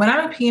when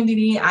I'm at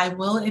PMDD, I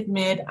will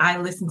admit I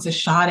listen to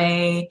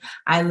Sade,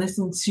 I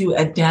listen to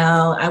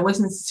Adele, I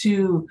listen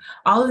to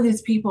all of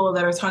these people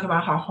that are talking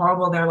about how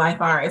horrible their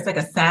life are. It's like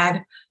a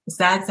sad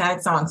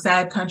song,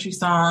 sad country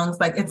songs.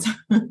 Like, it's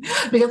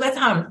because that's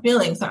how I'm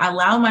feeling. So I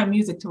allow my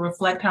music to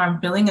reflect how I'm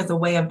feeling as a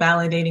way of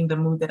validating the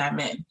mood that I'm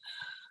in.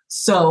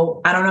 So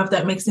I don't know if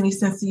that makes any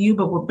sense to you,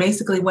 but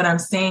basically what I'm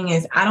saying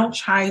is I don't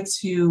try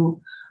to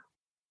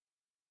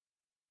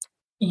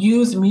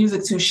use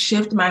music to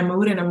shift my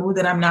mood in a mood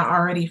that I'm not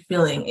already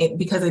feeling it,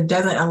 because it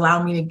doesn't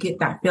allow me to get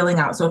that feeling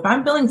out. So if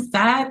I'm feeling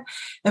sad,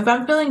 if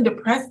I'm feeling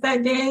depressed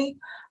that day,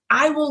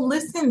 I will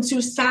listen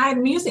to sad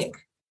music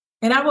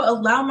and I will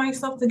allow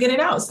myself to get it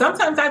out.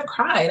 Sometimes I've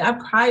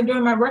cried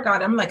during my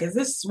workout. I'm like, is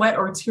this sweat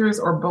or tears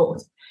or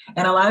both?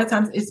 And a lot of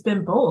times it's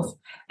been both.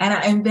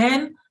 And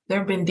then there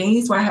have been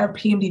days where I have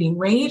PMDD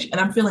rage and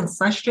I'm feeling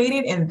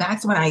frustrated. And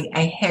that's when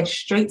I head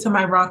straight to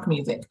my rock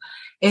music.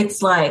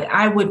 It's like,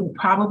 I would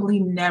probably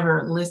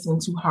never listen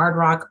to hard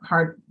rock,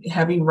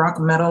 heavy rock,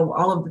 metal,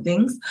 all of the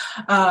things.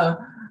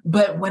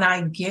 But when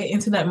I get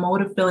into that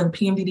mode of feeling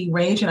PMDD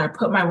rage and I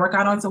put my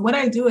workout on, so what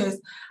I do is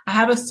I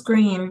have a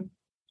TV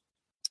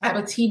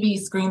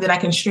screen that I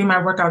can stream my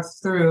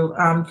workouts through.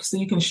 So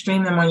you can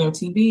stream them on your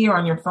TV or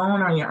on your phone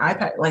or on your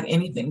iPad, like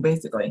anything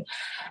basically.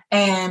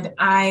 And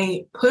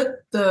I put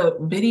the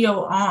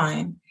video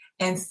on,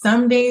 and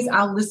some days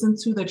I'll listen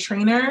to the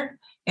trainer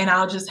and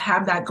I'll just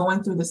have that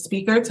going through the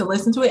speaker to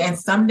listen to it. And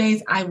some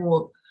days I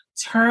will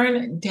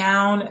turn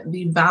down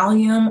the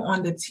volume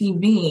on the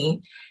TV,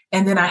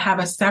 and then I have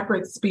a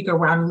separate speaker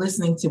where I'm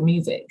listening to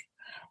music.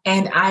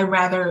 And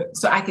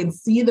so I can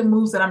see the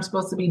moves that I'm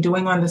supposed to be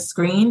doing on the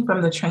screen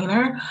from the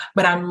trainer,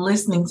 but I'm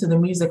listening to the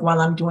music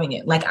while I'm doing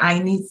it. Like,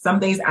 some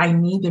days I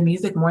need the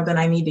music more than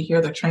I need to hear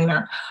the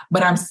trainer,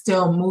 but I'm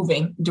still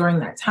moving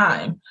during that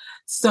time.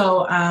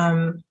 So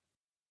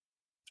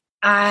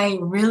I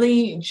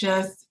really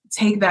just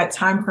take that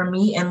time for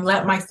me and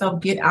let myself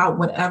get out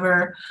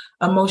whatever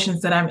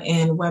emotions that I'm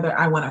in, whether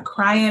I want to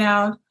cry it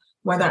out,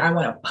 whether I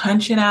want to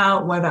punch it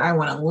out, whether I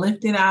want to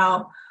lift it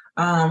out,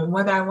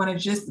 whether I want to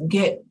just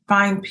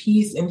find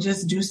peace and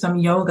just do some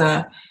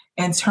yoga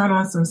and turn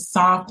on some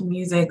soft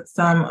music,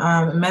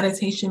 some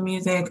meditation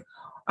music,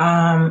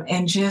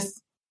 and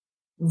just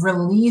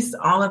release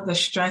all of the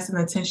stress and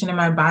the tension in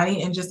my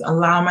body and just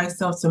allow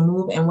myself to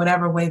move in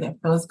whatever way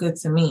that feels good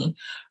to me,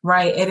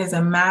 right? It is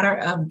a matter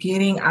of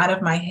getting out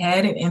of my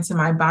head and into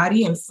my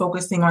body and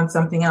focusing on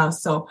something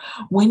else. So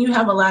when you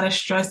have a lot of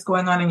stress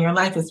going on in your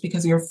life, it's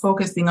because you're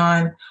focusing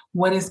on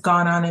what has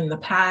gone on in the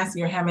past.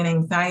 You're having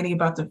anxiety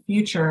about the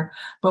future.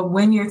 But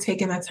when you're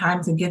taking the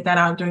time to get that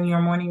out during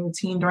your morning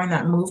routine, during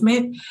that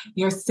movement,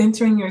 you're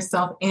centering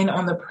yourself in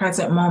on the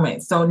present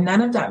moment. So none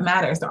of that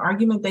matters. The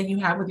argument that you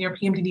have with your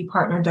PMDD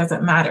partner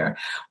doesn't matter.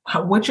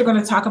 What you're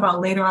going to talk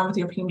about later on with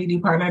your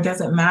PMDD partner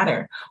doesn't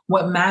matter.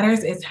 What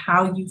matters is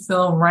how you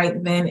feel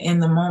right then in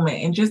the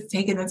moment. And just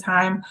taking the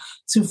time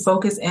to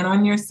focus in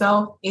on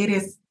yourself, it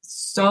is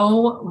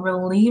so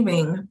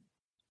relieving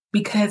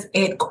because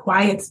it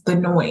quiets the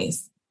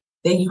noise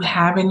that you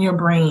have in your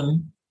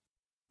brain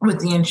with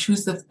the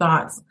intrusive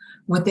thoughts,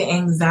 with the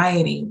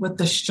anxiety, with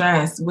the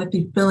stress, with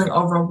the feeling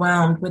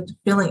overwhelmed, with the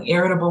feeling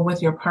irritable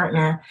with your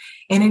partner.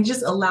 And it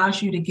just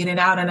allows you to get it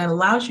out, and it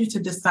allows you to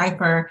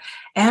decipher,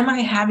 am I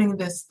having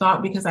this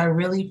thought because I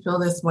really feel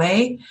this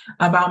way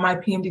about my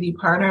PMDD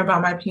partner,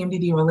 about my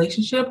PMDD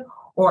relationship?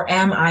 Or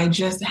am I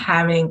just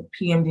having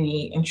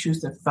PMDD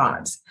intrusive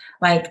thoughts?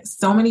 Like,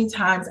 so many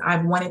times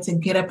I've wanted to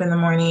get up in the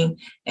morning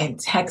and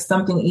text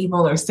something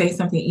evil or say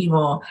something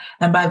evil.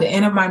 And by the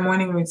end of my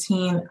morning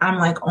routine, I'm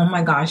like, oh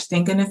my gosh,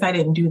 thank goodness I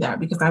didn't do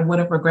that, because I would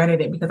have regretted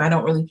it, because I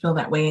don't really feel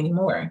that way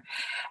anymore.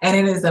 And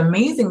it is an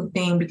amazing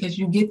thing because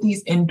you get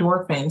these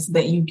endorphins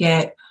that you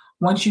get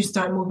once you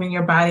start moving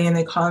your body, and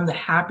they call them the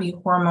happy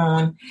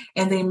hormone,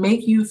 and they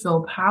make you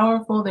feel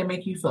powerful. They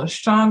make you feel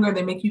stronger.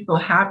 They make you feel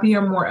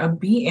happier, more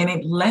upbeat, and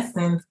it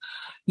lessens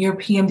your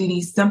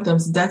PMDD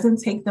symptoms.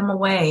 Doesn't take them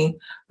away,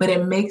 but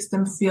it makes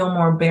them feel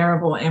more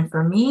bearable. And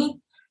for me,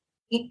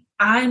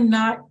 I'm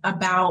not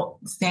about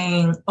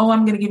saying, oh,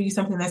 I'm going to give you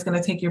something that's going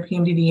to take your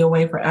PMDD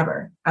away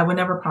forever. I would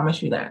never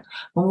promise you that.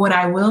 But what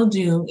I will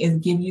do is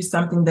give you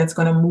something that's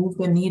going to move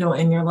the needle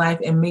in your life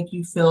and make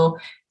you feel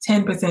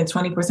 10%,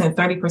 20%,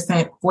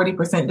 30%,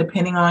 40%,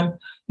 depending on,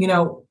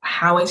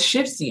 how it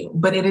shifts you.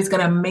 But it is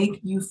going to make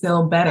you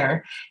feel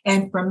better.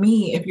 And for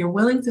me, if you're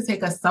willing to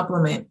take a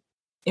supplement,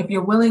 if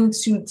you're willing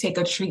to take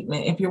a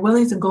treatment, if you're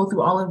willing to go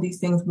through all of these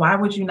things, why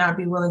would you not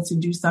be willing to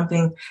do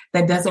something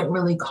that doesn't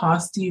really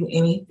cost you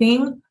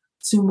anything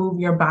to move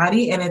your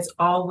body? And it's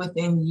all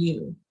within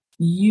you.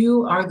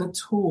 You are the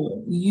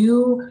tool.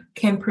 You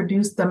can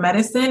produce the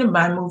medicine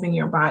by moving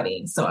your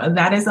body. So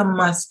that is a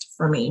must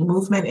for me.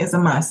 Movement is a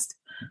must.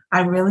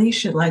 I really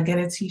should get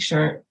a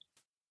t-shirt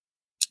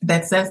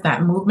that says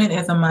that movement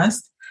is a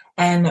must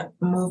and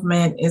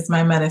movement is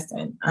my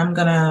medicine. I'm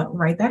going to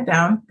write that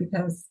down,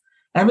 because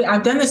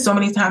I've done this so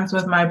many times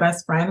with my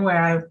best friend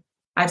where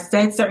I've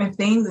said certain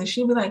things and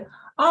she'd be like,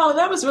 oh,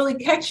 that was really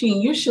catchy.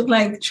 You should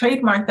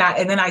trademark that.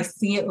 And then I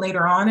see it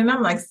later on and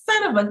I'm like,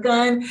 son of a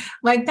gun.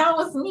 That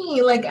was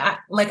me.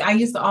 I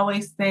used to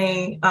always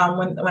say,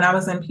 when I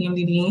was in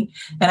PMDD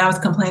and I was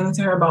complaining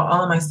to her about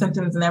all of my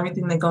symptoms and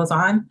everything that goes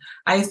on,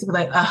 I used to be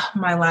like,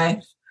 my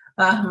life.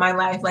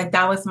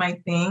 That was my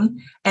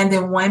thing. And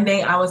then one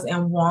day I was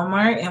in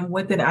Walmart, and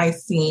what did I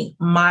see?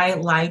 My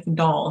Life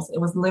dolls. It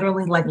was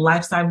literally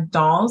life-size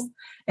dolls,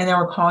 and they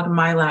were called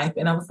My Life.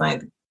 And I was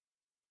like,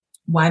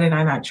 why did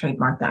I not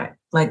trademark that?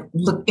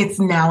 Look, it's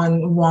now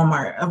in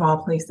Walmart of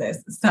all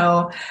places.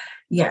 So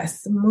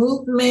yes,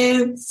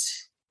 movement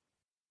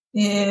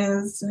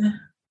is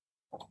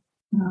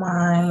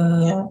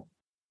my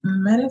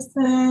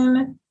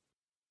medicine,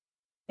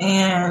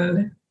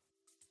 and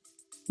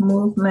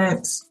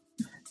movement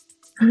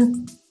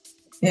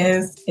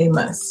is a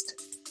must.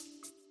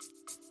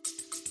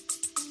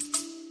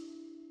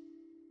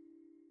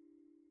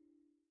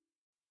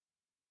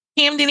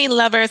 PMDD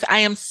lovers, I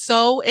am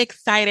so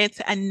excited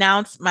to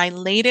announce my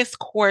latest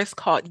course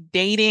called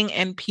Dating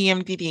and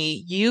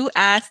PMDD. You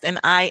asked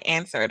and I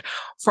answered.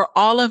 For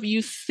all of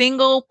you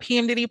single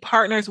PMDD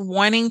partners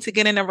wanting to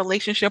get in a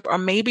relationship, or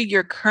maybe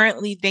you're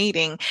currently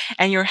dating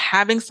and you're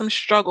having some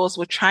struggles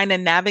with trying to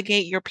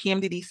navigate your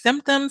PMDD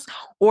symptoms,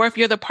 or if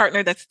you're the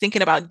partner that's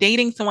thinking about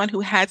dating someone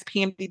who has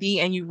PMDD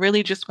and you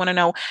really just want to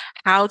know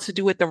how to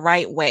do it the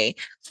right way.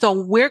 So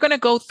we're going to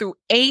go through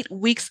 8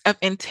 weeks of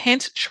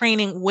intense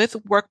training with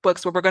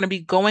workbooks where we're going to be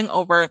going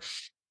over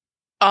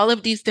all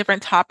of these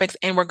different topics,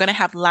 and we're going to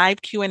have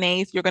live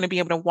Q&As. You're going to be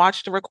able to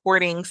watch the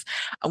recordings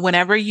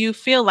whenever you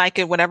feel like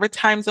it, whatever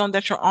time zone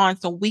that you're on.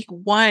 So week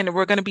 1,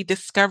 we're going to be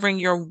discovering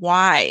your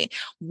why.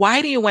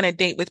 Why do you want to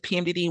date with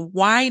PMDD?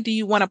 Why do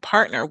you want a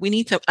partner? We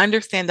need to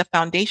understand the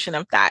foundation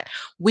of that.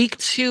 Week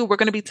 2, we're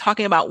going to be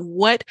talking about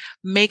what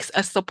makes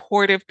a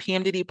supportive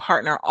PMDD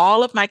partner.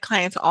 All of my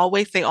clients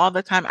always say all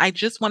the time, I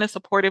just want a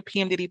supportive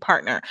PMDD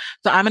partner.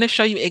 So I'm going to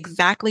show you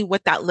exactly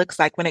what that looks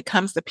like when it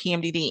comes to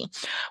PMDD.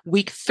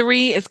 Week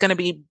 3 is going to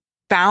be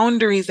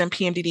boundaries in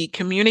PMDD,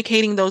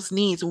 communicating those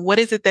needs. What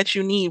is it that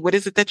you need? What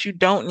is it that you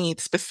don't need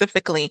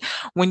specifically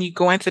when you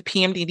go into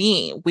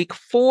PMDD? Week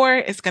 4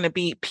 is going to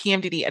be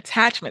PMDD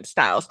attachment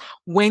styles.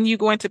 When you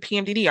go into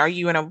PMDD, are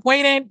you an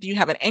avoidant? Do you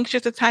have an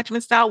anxious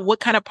attachment style? What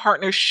kind of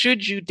partner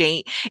should you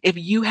date if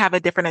you have a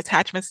different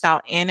attachment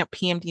style in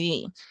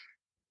PMDD?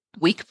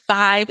 Week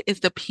 5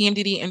 is the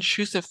PMDD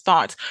intrusive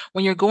thoughts.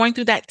 When you're going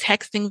through that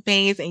texting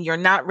phase and you're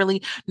not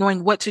really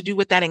knowing what to do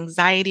with that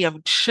anxiety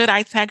of, should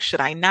I text?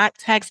 Should I not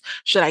text?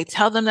 Should I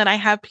tell them that I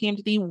have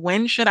PMDD?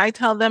 When should I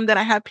tell them that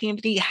I have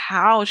PMDD?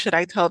 How should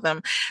I tell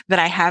them that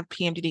I have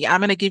PMDD? I'm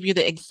going to give you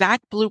the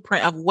exact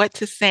blueprint of what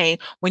to say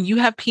when you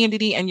have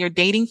PMDD and you're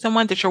dating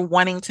someone that you're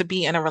wanting to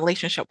be in a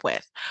relationship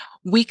with.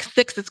 Week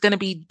 6 is going to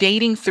be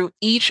dating through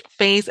each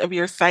phase of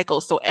your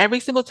cycle. So every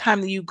single time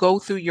that you go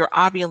through your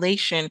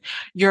ovulation,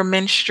 your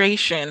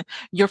menstruation,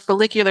 your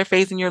follicular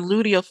phase, and your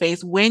luteal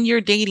phase, when you're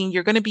dating,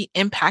 you're going to be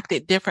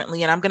impacted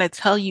differently. And I'm going to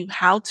tell you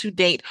how to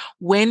date,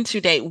 when to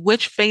date,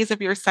 which phase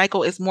of your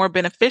cycle is more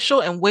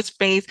beneficial and which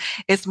phase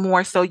is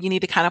more so you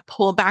need to kind of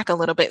pull back a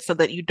little bit so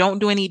that you don't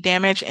do any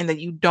damage and that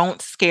you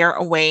don't scare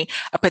away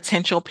a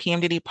potential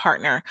PMDD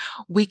partner.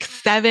 Week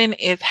 7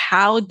 is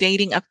how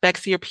dating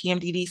affects your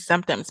PMDD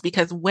symptoms, because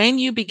when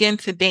you begin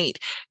to date,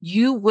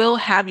 you will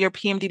have your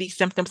PMDD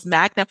symptoms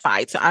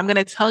magnified. So I'm going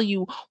to tell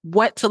you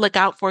what to look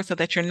out for so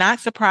that you're not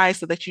surprised,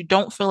 so that you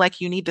don't feel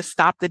like you need to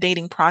stop the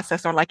dating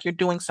process or like you're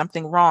doing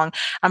something wrong.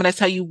 I'm going to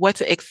tell you what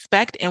to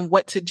expect and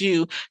what to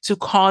do to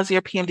cause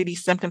your PMDD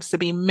symptoms to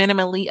be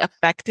minimally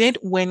affected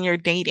when you're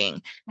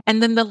dating.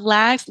 And then the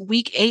last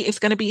week 8 is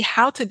going to be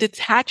how to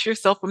detach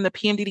yourself from the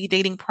PMDD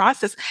dating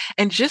process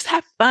and just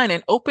have fun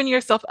and open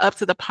yourself up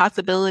to the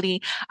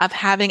possibility of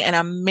having an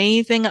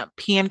amazing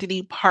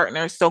PMDD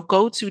partner. So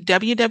go to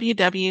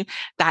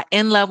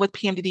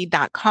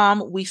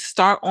www.inlovewithpmdd.com. We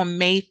start on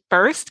May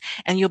 1st,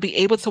 and you'll be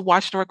able to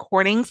watch the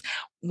recordings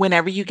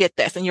whenever you get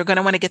this. And you're going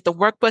to want to get the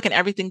workbook and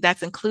everything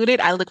that's included.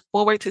 I look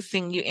forward to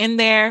seeing you in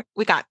there.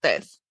 We got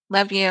this.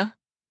 Love you.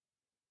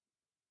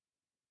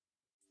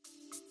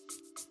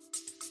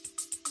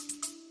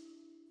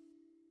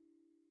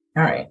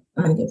 All right,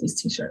 I'm going to get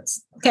these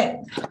t-shirts.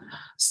 Okay.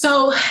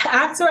 So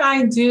after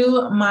I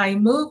do my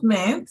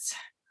movement,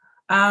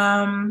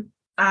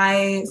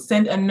 I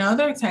send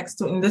another text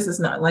to, and this is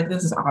not like,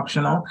 this is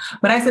optional,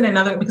 but I send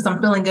another because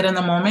I'm feeling good in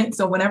the moment.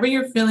 So whenever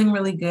you're feeling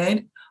really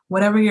good,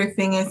 whatever your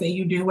thing is that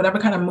you do, whatever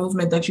kind of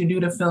movement that you do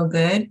to feel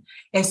good,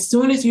 as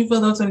soon as you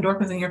feel those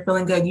endorphins and you're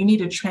feeling good, you need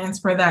to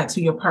transfer that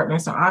to your partner.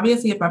 So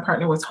obviously if my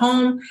partner was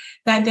home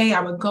that day,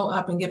 I would go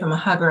up and give him a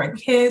hug or a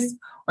kiss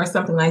or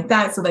something like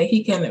that so that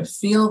he can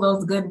feel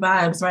those good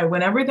vibes, right?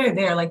 Whenever they're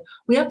there, like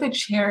we have to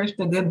cherish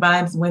the good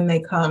vibes when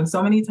they come.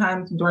 So many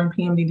times during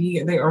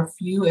PMDD, they are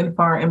few and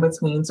far in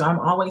between. So I'm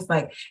always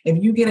like,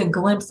 if you get a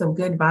glimpse of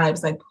good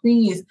vibes, like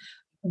please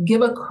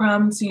give a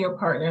crumb to your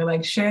partner,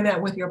 like share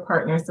that with your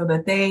partner so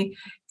that they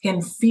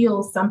can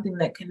feel something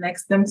that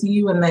connects them to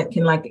you and that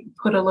can like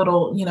put a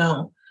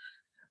little,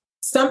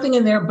 something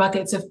in their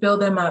bucket to fill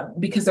them up,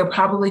 because they're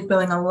probably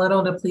feeling a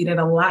little depleted,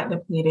 a lot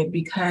depleted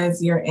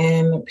because you're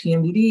in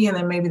PMDD and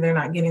then maybe they're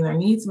not getting their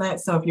needs met.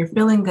 So if you're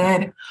feeling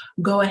good,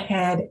 go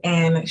ahead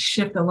and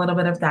shift a little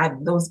bit of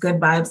those good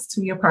vibes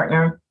to your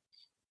partner.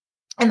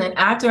 And then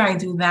after I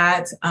do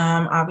that,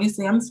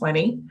 obviously I'm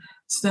sweaty.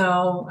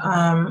 So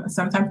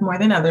sometimes more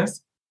than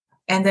others.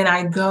 And then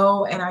I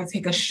go and I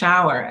take a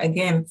shower.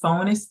 Again,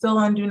 phone is still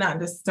on Do Not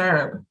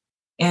Disturb.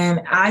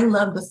 And I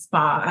love the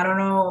spa. I don't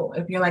know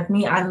if you're like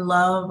me, I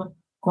love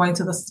going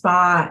to the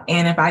spa.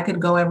 And if I could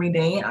go every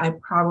day, I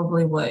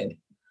probably would.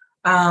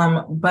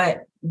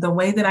 But the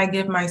way that I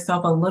give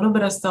myself a little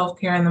bit of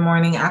self-care in the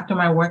morning after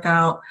my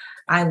workout,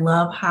 I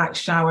love hot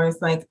showers.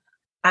 Like,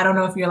 I don't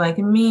know if you're like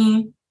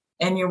me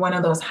and you're one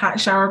of those hot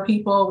shower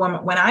people.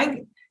 When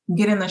I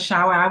get in the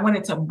shower, I want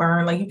it to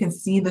burn. Like you can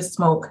see the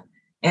smoke.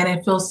 And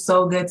it feels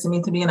so good to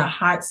me to be in a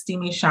hot,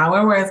 steamy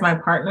shower, whereas my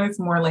partner is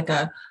more like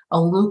a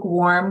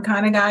lukewarm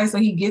kind of guy. So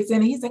he gets in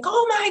and he's like,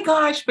 oh my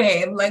gosh,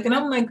 babe. Like, and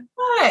I'm like,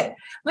 what?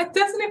 Like,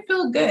 doesn't it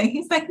feel good? And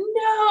he's like,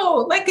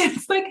 no, like,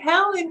 it's like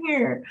hell in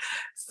here.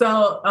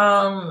 So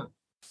I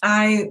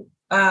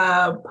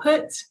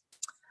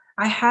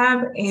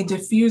have a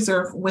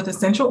diffuser with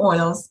essential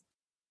oils.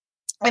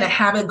 And I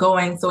have it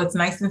going so it's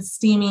nice and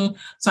steamy.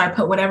 So I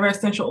put whatever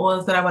essential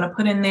oils that I want to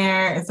put in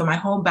there. And so my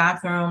whole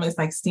bathroom is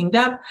like steamed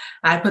up.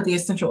 I put the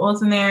essential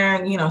oils in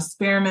there,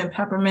 spearmint,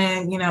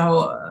 peppermint,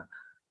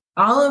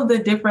 all of the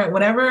different,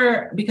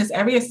 whatever, because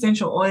every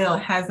essential oil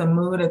has a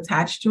mood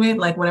attached to it,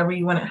 like whatever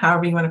you want,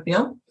 however you want to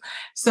feel.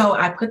 So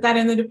I put that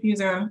in the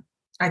diffuser.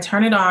 I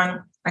turn it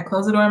on. I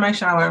close the door in my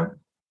shower.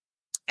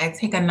 I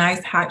take a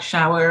nice hot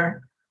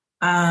shower.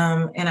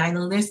 And I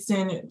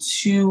listen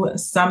to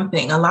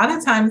something. A lot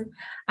of times,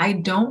 I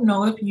don't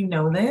know if you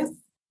know this,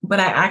 but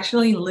I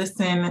actually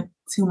listen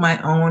to my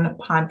own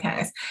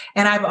podcast.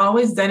 And I've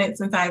always done it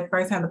since I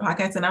first had the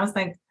podcast. And I was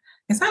like,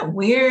 is that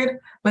weird?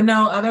 But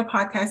no, other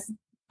podcasters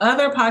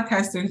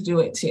do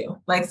it too.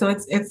 Like, so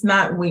it's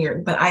not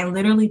weird, but I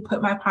literally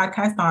put my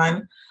podcast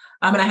on.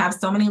 And I have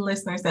so many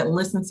listeners that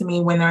listen to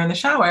me when they're in the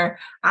shower.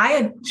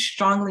 I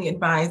strongly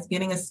advise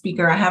getting a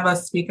speaker. I have a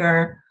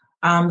speaker.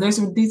 There's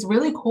these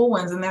really cool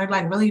ones, and they're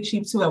like really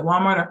cheap too at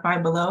Walmart or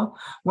Five Below,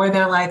 where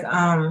they're like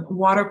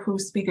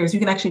waterproof speakers. You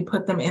can actually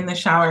put them in the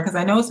shower, because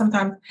I know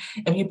sometimes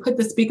if you put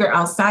the speaker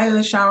outside of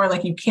the shower,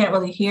 like you can't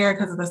really hear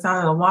because of the sound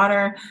of the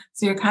water.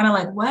 So you're kind of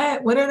like,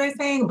 what are they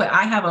saying? But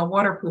I have a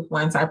waterproof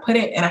one. So I put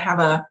it, and I have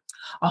a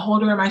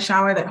holder in my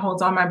shower that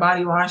holds all my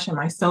body wash and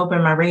my soap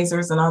and my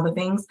razors and all the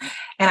things.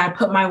 And I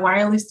put my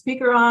wireless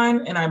speaker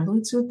on and I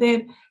Bluetooth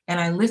it and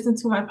I listen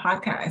to my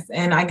podcast.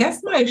 And I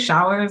guess my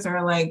showers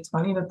are like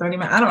 20 to 30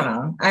 minutes. I don't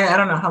know. I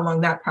don't know how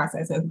long that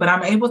process is, but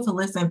I'm able to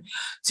listen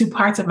to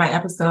parts of my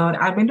episode.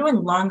 I've been doing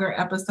longer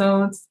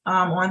episodes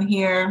on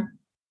here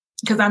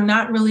because I'm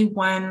not really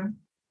one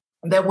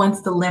that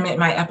wants to limit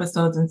my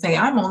episodes and say,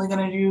 I'm only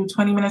going to do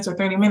 20 minutes or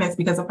 30 minutes,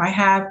 because if I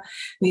have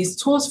these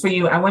tools for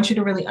you, I want you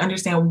to really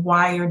understand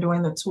why you're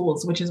doing the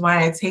tools, which is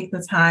why I take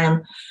the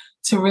time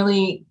to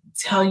really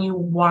tell you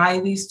why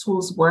these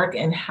tools work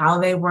and how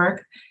they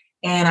work.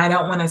 And I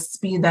don't want to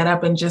speed that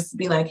up and just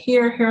be like,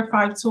 here are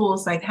 5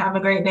 tools, like, have a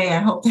great day. I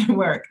hope they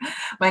work.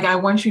 Like, I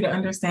want you to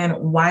understand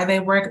why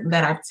they work,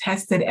 that I've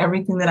tested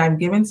everything that I've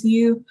given to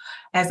you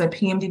as a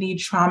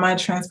PMDD trauma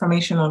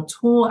transformational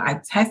tool.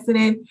 I tested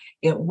it.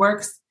 It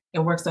works. It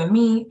works on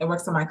me. It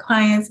works on my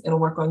clients. It'll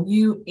work on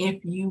you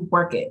if you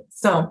work it.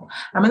 So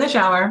I'm in the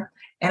shower.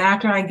 And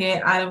after I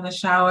get out of the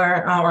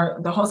shower,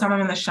 or the whole time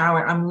I'm in the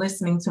shower, I'm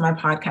listening to my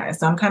podcast.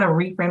 So I'm kind of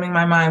reframing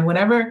my mind,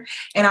 whatever.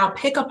 And I'll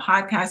pick a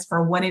podcast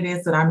for what it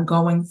is that I'm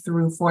going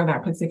through for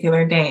that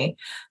particular day.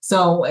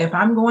 So if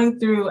I'm going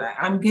through,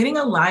 I'm getting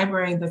a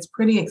library that's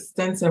pretty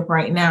extensive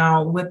right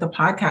now with the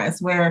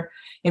podcast, where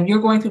if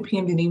you're going through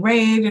PMDD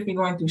rage, if you're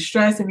going through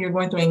stress, if you're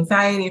going through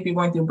anxiety, if you're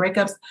going through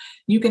breakups,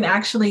 you can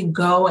actually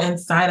go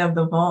inside of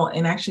the vault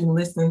and actually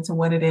listen to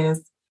what it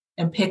is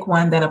and pick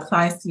one that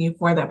applies to you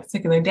for that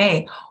particular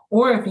day.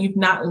 Or if you've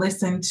not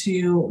listened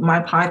to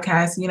my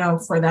podcast,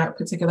 for that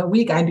particular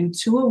week, I do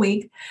 2 a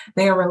week.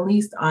 They are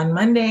released on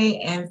Monday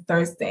and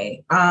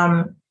Thursday.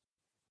 And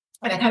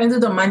I kind of do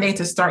the Monday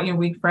to start your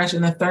week fresh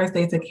and the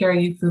Thursday to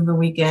carry you through the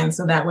weekend.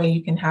 So that way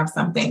you can have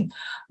something.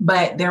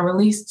 But they're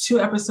released 2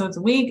 episodes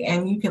a week,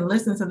 and you can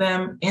listen to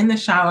them in the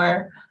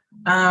shower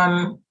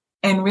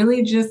and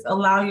really just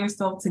allow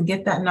yourself to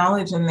get that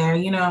knowledge in there.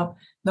 In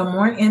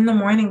the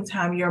morning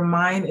time, your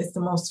mind is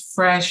the most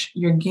fresh.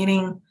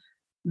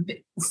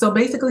 So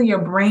basically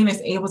your brain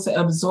is able to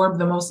absorb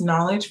the most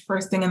knowledge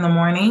first thing in the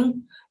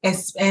morning,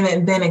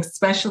 and then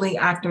especially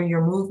after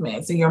your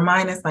movement. So your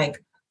mind is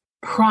like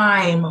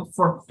prime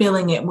for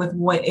filling it with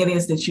what it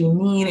is that you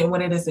need and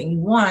what it is that you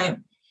want.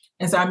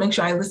 And so I make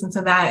sure I listen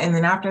to that. And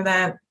then after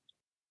that,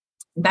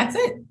 that's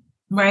it,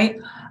 right?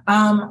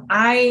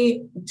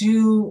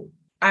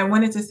 I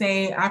wanted to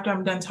say, after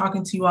I'm done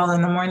talking to you all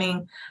in the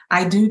morning,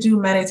 I do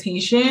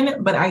meditation,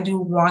 but I do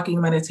walking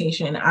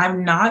meditation. I've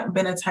not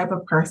been a type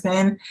of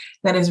person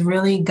that has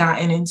really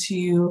gotten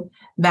into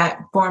that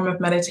form of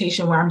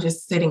meditation where I'm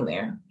just sitting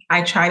there.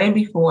 I tried it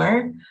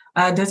before.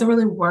 It doesn't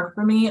really work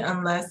for me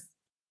unless,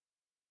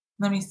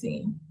 let me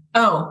see.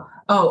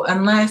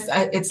 Unless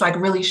it's like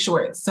really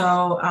short.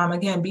 So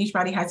again,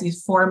 Beachbody has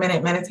these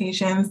 4-minute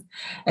meditations.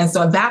 And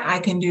so that I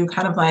can do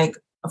kind of like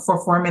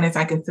for 4 minutes,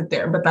 I can sit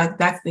there, but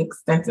that's the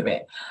extent of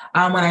it.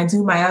 When I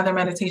do my other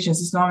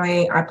meditations, it's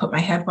normally I put my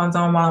headphones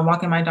on while I'm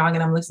walking my dog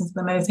and I'm listening to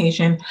the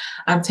meditation.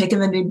 I'm taking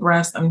the deep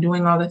breaths. I'm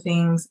doing all the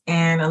things.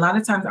 And a lot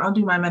of times I'll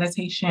do my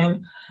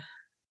meditation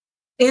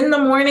in the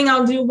morning.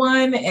 I'll do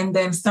one. And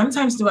then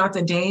sometimes throughout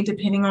the day,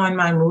 depending on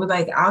my mood,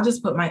 like I'll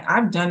just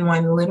I've done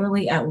one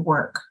literally at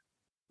work,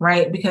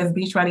 right? Because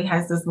Beachbody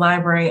has this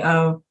library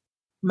of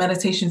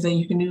meditations that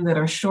you can do that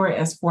are short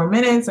as 4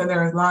 minutes, or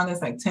they're as long as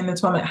like 10 to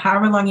 12 minutes,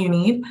 however long you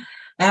need.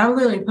 And I'll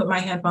literally put my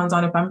headphones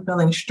on if I'm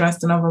feeling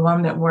stressed and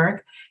overwhelmed at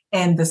work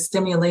and the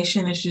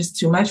stimulation is just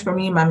too much for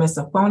me. My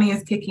misophonia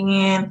is kicking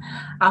in.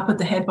 I'll put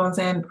the headphones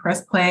in,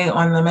 press play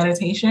on the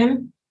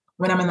meditation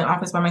when I'm in the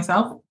office by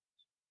myself.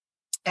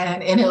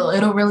 And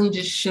it'll really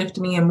just shift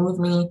me and move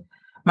me,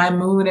 my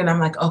mood. And I'm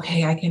like,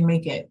 okay, I can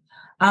make it.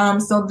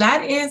 So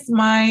that is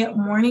my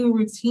morning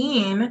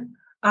routine.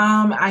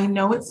 I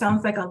know it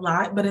sounds like a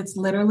lot, but it's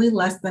literally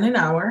less than an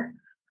hour.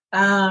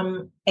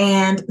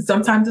 And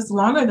sometimes it's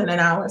longer than an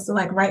hour. So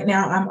like right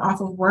now I'm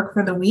off of work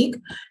for the week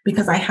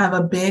because I have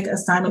a big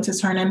assignment to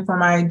turn in for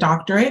my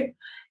doctorate.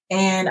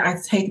 And I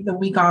take the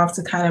week off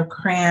to kind of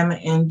cram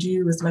and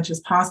do as much as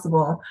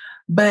possible.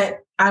 But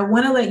I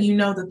want to let you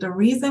know that the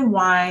reason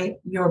why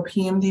your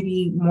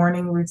PMDD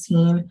morning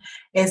routine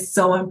is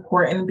so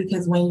important,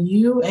 because when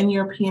you and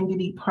your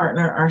PMDD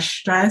partner are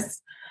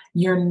stressed,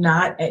 you're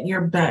not at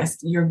your best.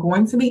 You're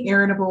going to be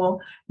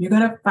irritable. You're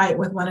going to fight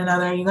with one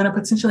another. You're going to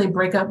potentially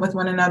break up with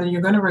one another.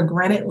 You're going to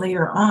regret it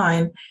later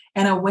on.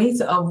 And a way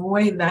to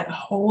avoid that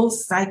whole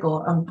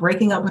cycle of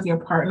breaking up with your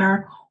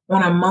partner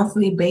on a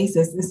monthly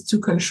basis is to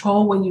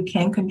control what you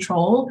can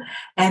control.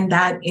 And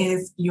that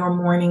is your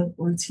morning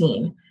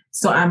routine.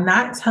 So I'm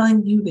not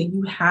telling you that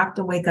you have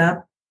to wake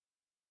up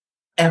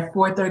at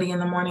 4:30 in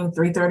the morning,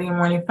 3:30 in the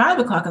morning, 5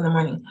 o'clock in the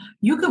morning.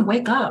 You could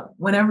wake up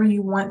whenever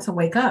you want to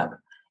wake up.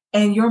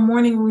 And your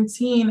morning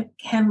routine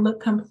can look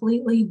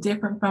completely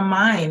different from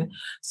mine.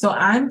 So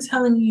I'm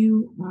telling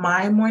you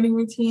my morning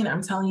routine.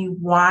 I'm telling you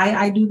why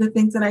I do the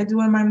things that I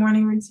do in my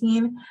morning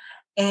routine.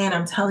 And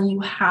I'm telling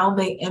you how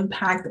they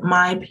impact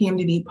my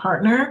PMDD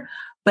partner.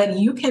 But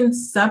you can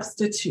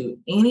substitute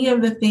any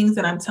of the things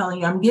that I'm telling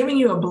you. I'm giving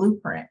you a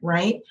blueprint,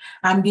 right?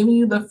 I'm giving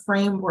you the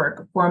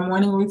framework for a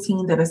morning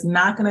routine that is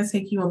not going to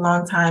take you a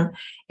long time.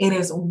 It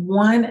is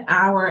 1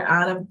 hour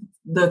out of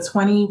the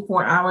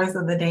 24 hours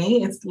of the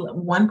day. It's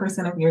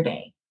 1% of your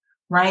day,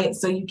 right?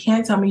 So you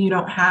can't tell me you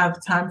don't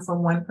have time for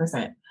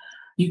 1%.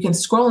 You can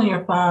scroll on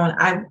your phone.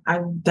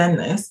 I've done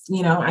this,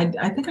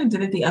 I think I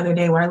did it the other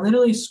day where I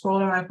literally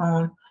scrolled on my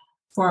phone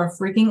for a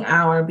freaking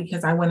hour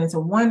because I went into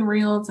one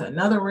reel to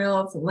another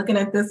reel to looking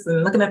at this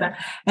and looking at that.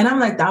 And I'm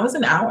like, that was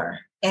an hour.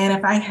 And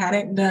if I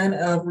hadn't done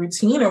a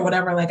routine or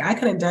whatever, like I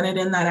could have done it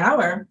in that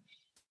hour.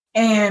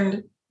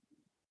 And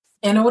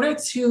in order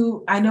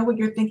to, I know what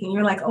you're thinking.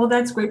 You're like, oh,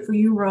 that's great for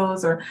you,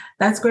 Rose, or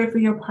that's great for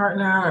your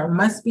partner, or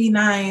must be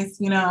nice.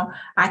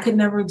 I could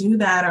never do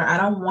that, or I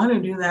don't want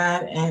to do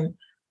that. And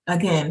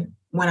again,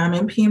 when I'm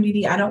in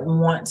PMDD, I don't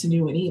want to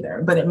do it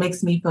either, but it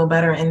makes me feel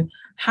better. And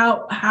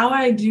how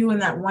I do in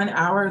that 1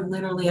 hour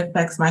literally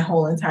affects my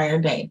whole entire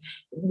day.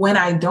 When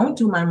I don't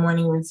do my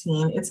morning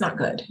routine, it's not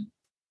good.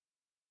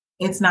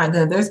 It's not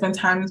good. There's been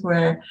times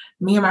where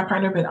me and my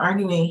partner have been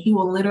arguing. He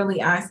will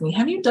literally ask me,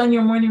 have you done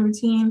your morning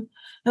routine?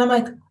 And I'm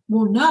like,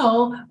 well,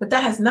 no, but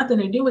that has nothing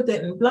to do with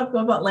it. And blah,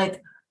 blah, blah.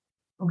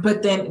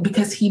 But then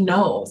because he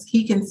knows,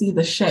 he can see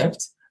the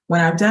shift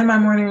when I've done my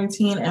morning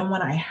routine and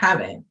when I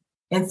haven't.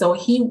 And so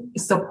he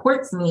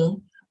supports me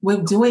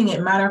with doing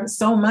it. Matter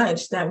so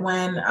much that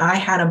when I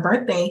had a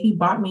birthday, he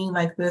bought me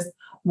like this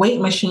weight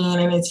machine,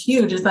 and it's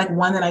huge. It's like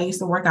one that I used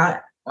to work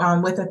out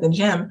with at the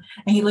gym.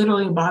 And he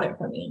literally bought it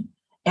for me.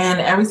 And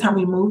every time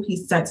we move, he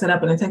sets it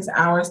up, and it takes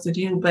hours to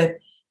do. But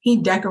he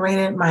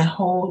decorated my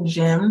whole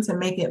gym to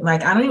make it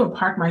like, I don't even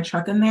park my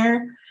truck in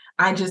there.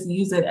 I just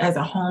use it as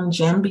a home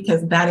gym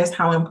because that is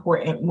how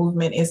important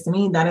movement is to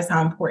me. That is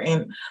how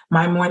important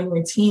my morning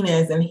routine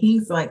is. And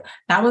he's like,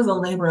 that was a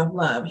labor of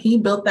love. He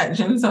built that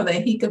gym so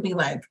that he could be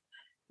like,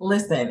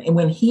 listen, and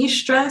when he's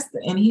stressed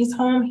and he's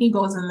home, he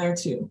goes in there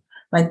too.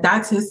 Like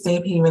that's his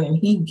safe haven, and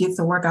he gets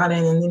to work out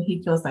in, and then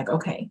he feels like,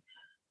 okay,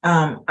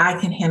 I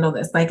can handle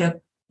this. Like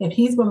if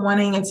he's been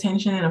wanting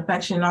attention and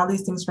affection and all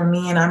these things from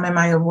me, and I'm in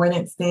my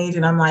avoidance stage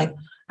and I'm like,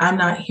 I'm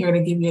not here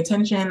to give you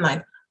attention.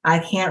 Like I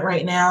can't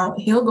right now.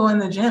 He'll go in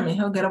the gym and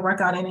he'll get a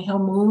workout in and he'll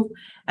move,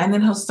 and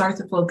then he'll start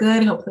to feel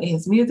good. He'll play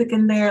his music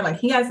in there. Like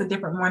he has a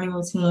different morning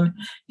routine.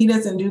 He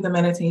doesn't do the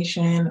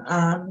meditation.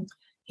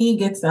 He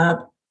gets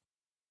up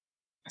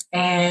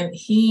and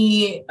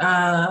he,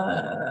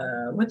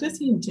 what does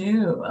he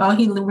do? Oh,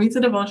 he reads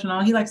a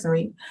devotional. He likes to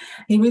read.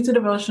 He reads a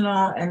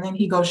devotional, and then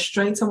he goes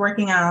straight to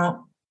working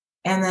out.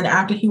 And then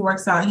after he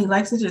works out, he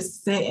likes to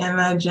just sit in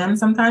the gym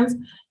sometimes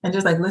and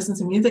just like listen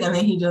to music. And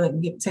then he just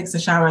takes a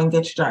shower and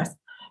gets dressed.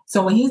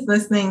 So when he's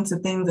listening to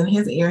things in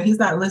his ear, he's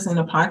not listening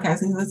to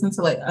podcasts. He's listening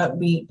to like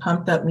upbeat,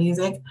 pumped up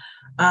music,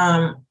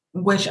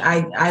 which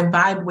I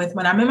vibe with.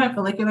 When I'm in my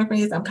follicular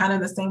phase, I'm kind of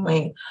the same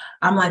way.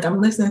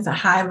 I'm listening to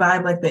high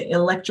vibe, like the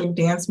electric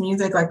dance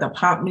music, like the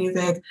pop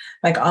music,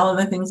 like all of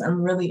the things.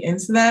 I'm really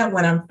into that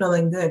when I'm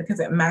feeling good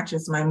because it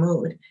matches my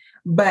mood.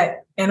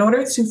 But in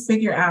order to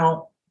figure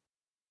out,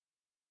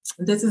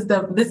 this is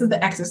the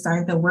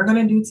exercise that we're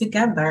going to do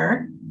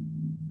together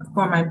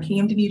for my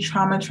PMDD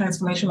trauma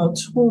transformational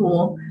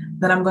tool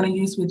that I'm going to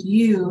use with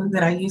you,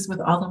 that I use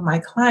with all of my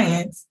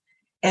clients.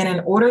 And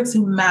in order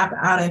to map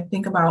out and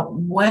think about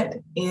what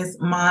is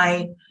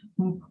my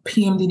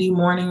PMDD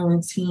morning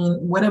routine,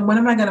 what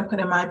am I going to put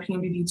in my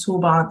PMDD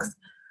toolbox?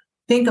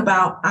 Think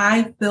about,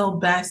 I feel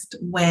best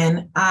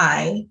when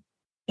and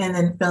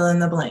then fill in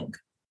the blank.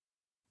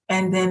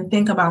 And then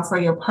think about for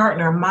your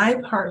partner, my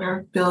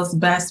partner feels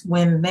best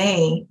when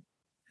they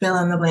fill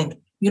in the blank.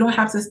 You don't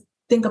have to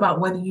think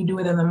about whether you do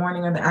it in the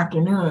morning or the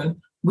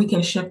afternoon. We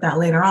can shift that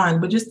later on,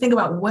 but just think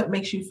about what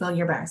makes you feel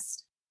your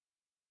best.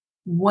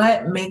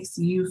 What makes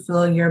you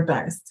feel your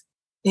best?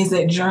 Is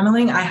it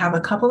journaling? I have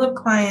a couple of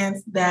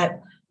clients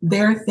that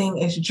their thing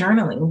is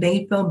journaling.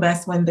 They feel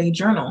best when they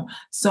journal.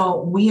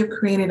 So we have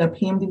created a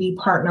PMDD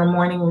partner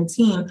morning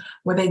routine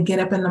where they get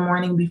up in the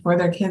morning before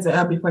their kids are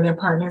up, before their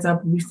partner's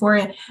up,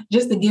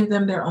 just to give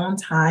them their own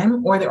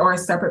time or a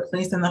separate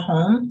place in the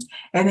home,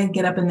 and then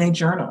get up and they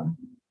journal.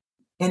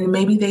 And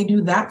maybe they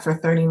do that for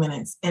 30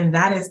 minutes, and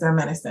that is their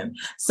medicine.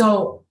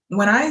 So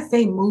when I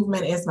say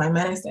movement is my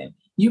medicine,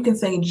 you can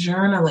say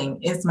journaling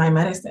is my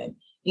medicine.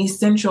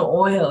 Essential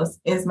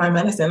oils is my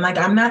medicine. Like,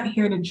 I'm not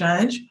here to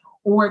judge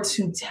or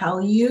to tell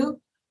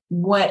you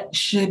what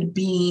should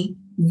be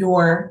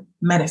your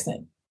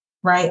medicine,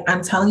 right?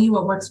 I'm telling you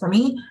what works for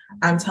me.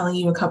 I'm telling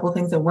you a couple of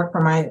things that work for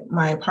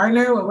my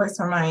partner, what works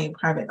for my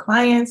private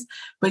clients,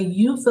 but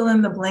you fill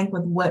in the blank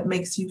with what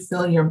makes you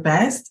feel your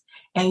best,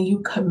 and you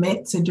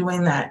commit to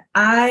doing that.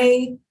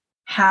 I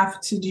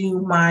have to do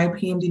my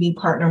PMDD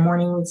partner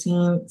morning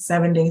routine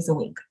 7 days a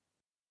week.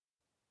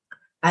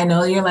 I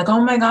know you're like,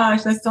 oh my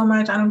gosh, that's so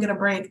much. I don't get a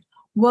break.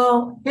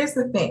 Well, here's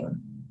the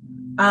thing.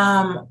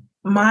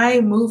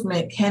 My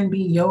movement can be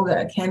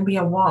yoga, can be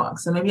a walk.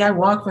 So maybe I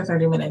walk for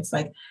 30 minutes.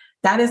 Like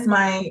that is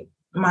my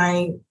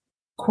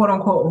quote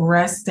unquote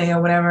rest day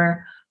or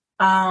whatever.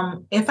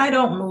 If I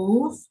don't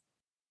move,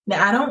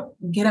 now I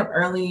don't get up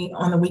early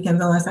on the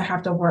weekends unless I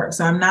have to work.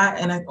 So I'm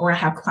not or I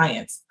have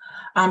clients.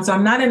 So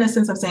I'm not in a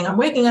sense of saying I'm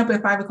waking up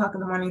at 5 o'clock in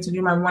the morning to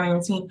do my morning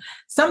routine.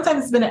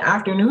 Sometimes it's been an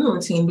afternoon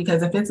routine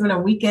because if it's been a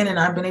weekend and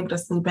I've been able to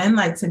sleep in,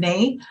 like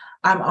today,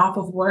 I'm off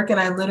of work and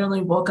I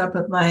literally woke up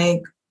at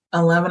like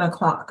 11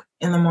 o'clock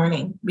in the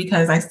morning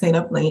because I stayed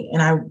up late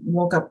and I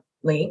woke up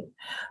late.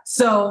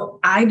 So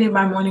I did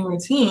my morning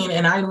routine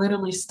and I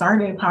literally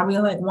started probably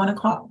at like 1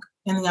 o'clock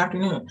in the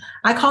afternoon.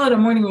 I call it a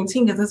morning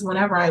routine because it's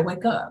whenever I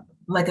wake up.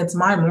 Like it's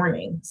my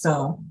morning,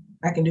 so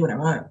I can do what I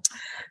want.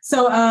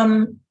 So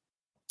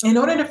in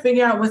order to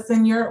figure out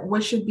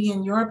what should be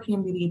in your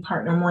PMDD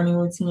partner morning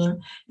routine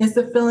is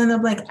to fill in the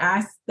blank,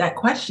 ask that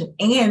question.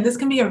 And this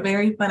can be a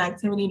very fun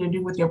activity to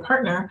do with your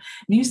partner.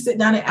 You sit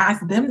down and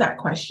ask them that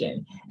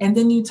question. And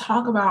then you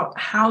talk about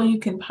how you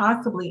can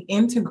possibly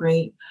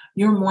integrate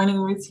your morning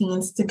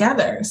routines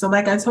together. So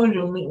like I told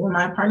you, when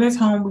my partner's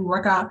home, we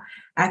work out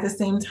at the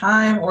same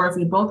time, or if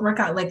we both work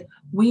out, like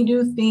we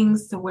do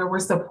things to where we're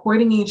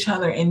supporting each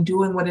other and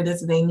doing what it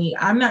is they need.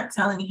 I'm not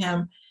telling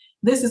him,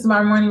 this is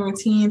my morning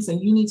routine, so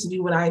you need to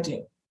do what I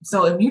do.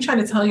 So if you try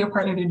to tell your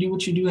partner to do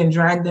what you do and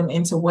drag them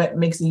into what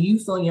makes you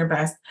feel your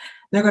best,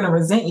 they're going to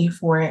resent you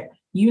for it.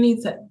 You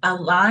need to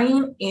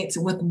align it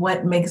with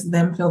what makes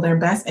them feel their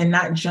best and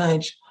not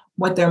judge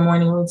what their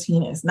morning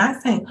routine is.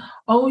 Not saying,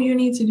 oh, you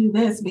need to do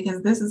this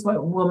because this is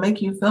what will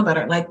make you feel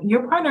better. Like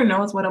your partner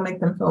knows what will make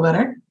them feel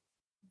better.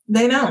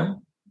 They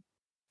know.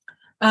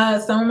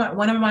 One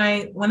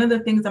of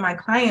the things that my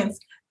clients'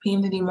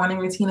 PMDD morning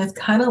routine is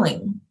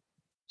cuddling.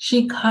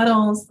 She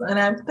cuddles, and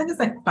I think it's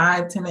like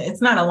 5-10 minutes.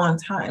 It's not a long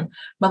time,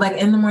 but like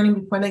in the morning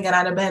before they get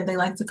out of bed, they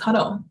like to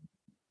cuddle,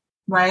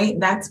 right?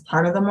 That's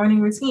part of the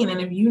morning routine.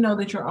 And if you know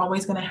that you're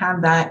always going to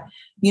have that,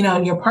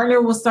 your partner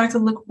will start to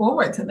look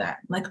forward to that.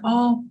 Like,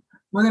 oh,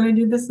 we're going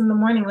to do this in the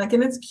morning. Like,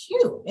 and it's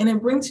cute and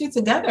it brings you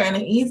together and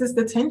it eases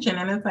the tension.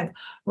 And it's like,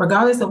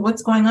 regardless of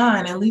what's going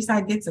on, at least I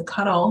get to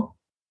cuddle,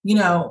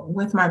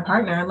 with my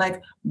partner.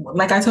 Like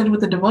I told you with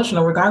the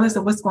devotional, regardless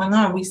of what's going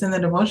on, we send the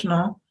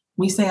devotional.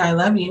 We say, I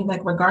love you,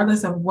 like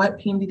regardless of what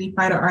PMDD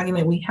fight or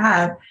argument we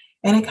have.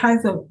 And it kind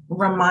of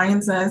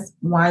reminds us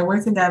why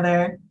we're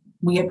together.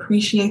 We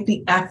appreciate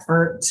the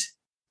effort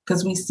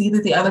because we see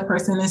that the other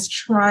person is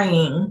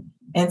trying.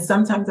 And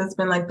sometimes it's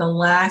been like the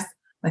last,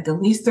 like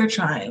at least they're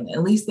trying,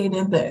 at least they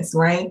did this,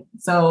 right?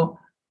 So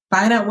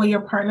find out what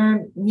your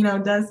partner,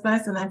 does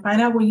best and then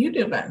find out what you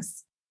do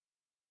best.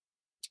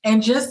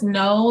 And just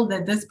know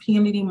that this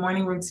PMDD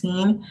morning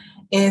routine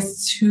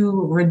is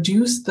to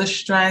reduce the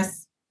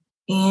stress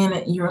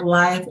in your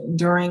life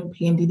during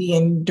PMDD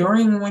and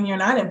during when you're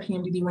not in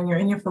PMDD, when you're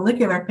in your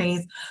follicular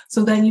phase,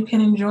 so that you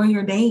can enjoy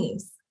your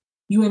days.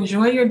 You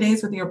enjoy your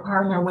days with your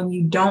partner when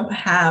you don't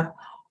have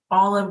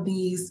all of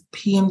these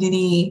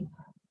PMDD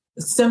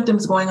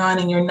symptoms going on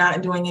and you're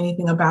not doing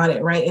anything about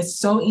it, right? It's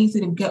so easy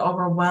to get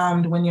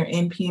overwhelmed when you're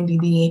in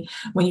PMDD,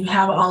 when you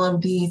have all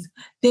of these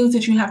things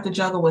that you have to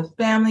juggle with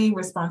family,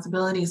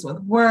 responsibilities with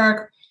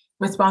work,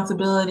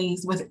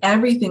 responsibilities with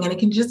everything. And it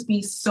can just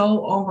be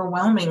so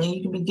overwhelming and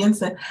you can begin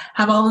to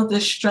have all of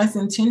this stress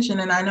and tension.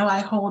 And I know I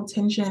hold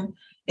tension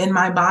in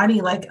my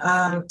body, like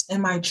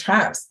in my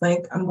traps,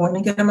 like I'm going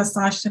to get a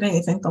massage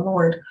today, thank the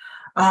Lord.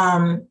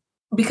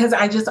 Because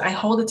I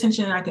hold the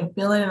tension and I can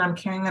feel it and I'm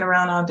carrying it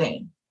around all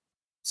day.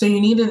 So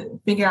you need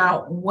to figure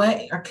out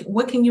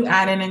what can you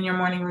add in your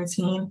morning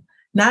routine.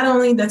 Not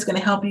only that's going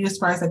to help you as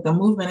far as like the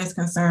movement is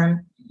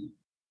concerned,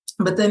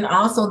 but then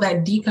also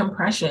that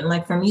decompression.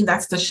 Like for me,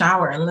 that's the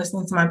shower and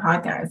listening to my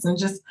podcast and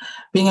just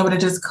being able to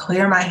just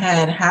clear my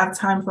head, have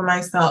time for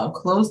myself,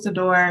 close the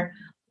door,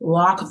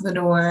 lock the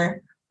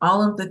door,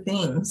 all of the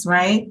things,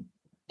 right?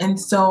 And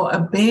so a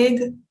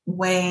big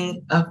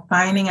way of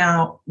finding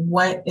out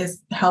what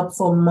is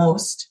helpful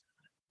most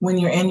when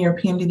you're in your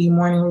PMDD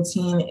morning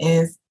routine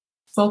is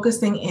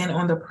focusing in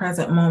on the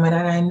present moment.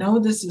 And I know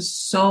this is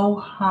so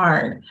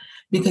hard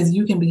because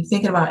you can be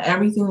thinking about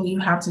everything that you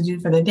have to do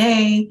for the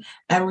day,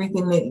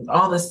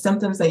 all the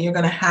symptoms that you're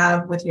going to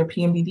have with your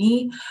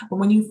PMDD. But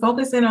when you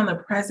focus in on the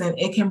present,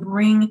 it can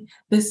bring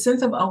this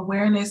sense of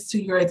awareness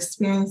to your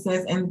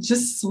experiences and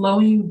just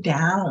slow you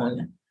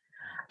down.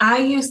 I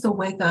used to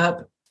wake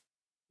up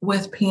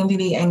with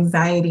PMDD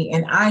anxiety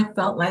and I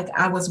felt like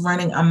I was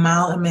running a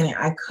mile a minute.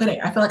 I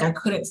felt like I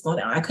couldn't slow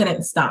down. I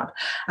couldn't stop.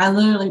 I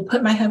literally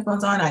put my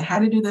headphones on. I had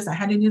to do this. I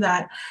had to do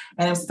that.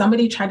 And if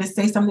somebody tried to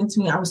say something to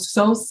me, I was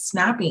so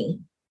snappy.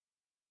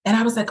 And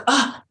I was like,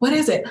 oh, what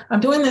is it? I'm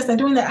doing this. I'm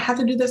doing that. I have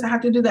to do this. I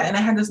have to do that. And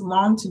I had this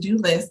long to-do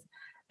list.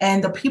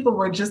 And the people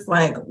were just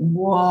like,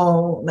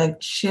 whoa, like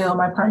chill.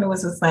 My partner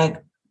was just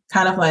like,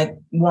 kind of like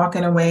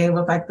walking away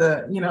with like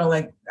the,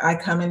 like I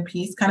come in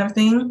peace kind of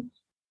thing.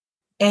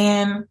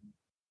 And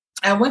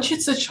I want you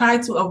to try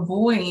to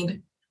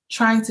avoid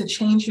trying to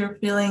change your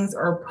feelings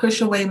or push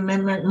away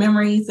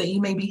memories that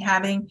you may be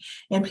having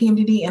in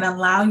PMDD and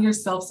allow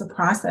yourself to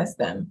process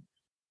them.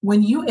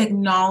 When you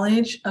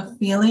acknowledge a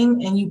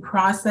feeling and you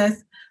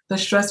process the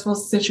stressful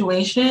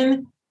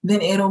situation,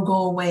 then it'll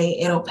go away,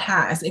 it'll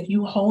pass. If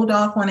you hold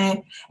off on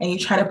it and you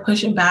try to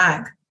push it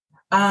back,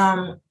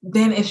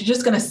 then it's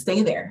just going to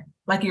stay there.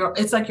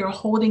 It's like you're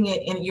holding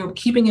it and you're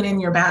keeping it in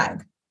your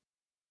bag.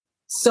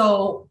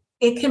 So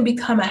it can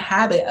become a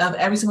habit of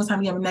every single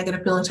time you have a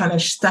negative feeling, trying to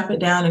stuff it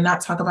down and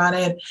not talk about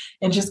it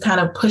and just kind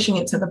of pushing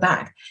it to the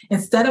back.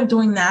 Instead of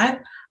doing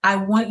that, I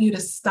want you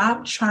to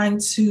stop trying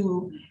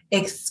to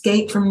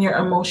escape from your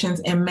emotions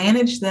and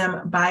manage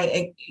them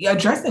by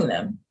addressing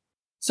them.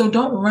 So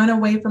don't run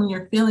away from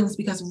your feelings,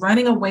 because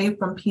running away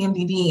from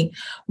PMDD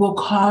will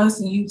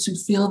cause you to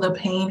feel the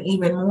pain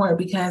even more,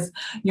 because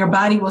your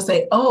body will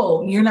say,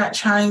 oh, you're not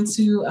trying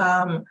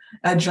to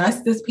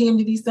address this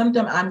PMDD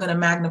symptom. I'm going to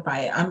magnify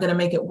it. I'm going to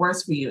make it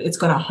worse for you. It's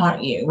going to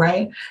haunt you,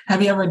 right?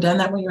 Have you ever done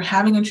that when you're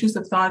having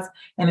intrusive thoughts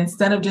and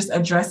instead of just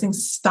addressing,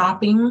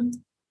 stopping,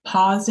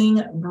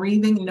 pausing,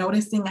 breathing,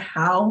 noticing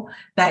how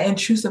that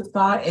intrusive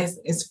thought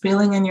is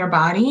feeling in your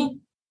body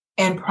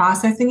and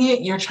processing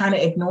it, you're trying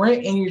to ignore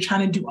it and you're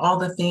trying to do all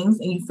the things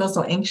and you feel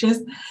so anxious.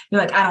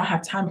 You're like, I don't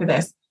have time for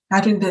this. I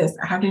have to do this.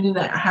 I have to do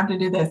that. I have to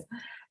do this.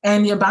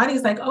 And your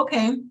body's like,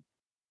 okay,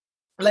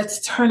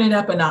 let's turn it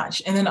up a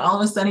notch. And then all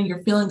of a sudden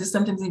you're feeling the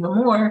symptoms even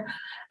more.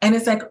 And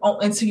it's like, oh,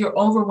 and so you're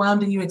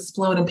overwhelmed and you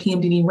explode in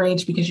PMDD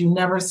rage because you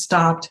never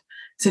stopped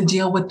to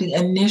deal with the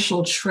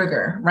initial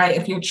trigger, right?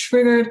 If you're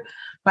triggered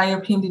by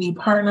your PMDD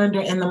partner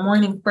in the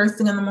morning, first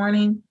thing in the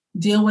morning,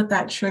 deal with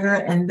that trigger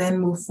and then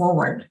move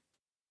forward.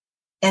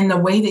 And the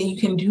way that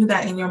you can do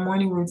that in your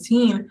morning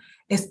routine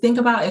is think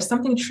about, if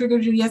something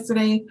triggered you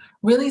yesterday,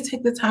 really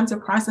take the time to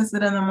process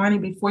it in the morning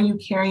before you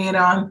carry it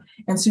on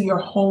into your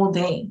whole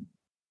day.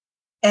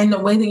 And the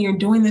way that you're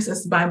doing this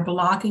is by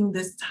blocking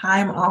this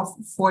time off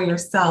for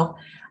yourself.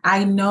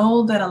 I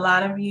know that a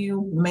lot of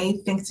you may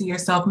think to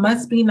yourself,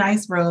 must be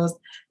nice, Rose,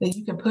 that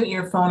you can put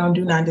your phone on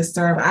Do Not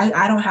Disturb.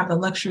 I don't have the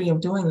luxury of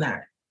doing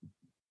that,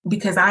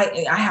 because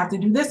I have to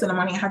do this in the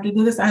morning. I have to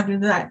do this. I have to do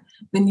that.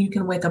 Then you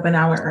can wake up an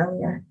hour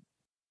earlier.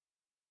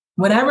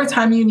 Whatever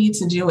time you need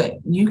to do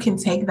it, you can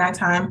take that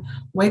time,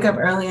 wake up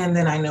early, and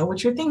then I know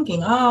what you're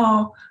thinking.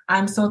 Oh,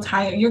 I'm so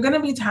tired. You're going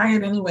to be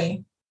tired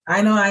anyway.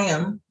 I know I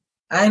am.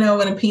 I know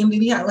when a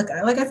PMDD,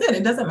 like I said,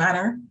 it doesn't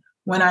matter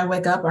when I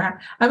wake up,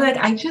 or I'm like,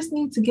 I just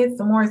need to get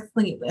some more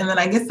sleep. And then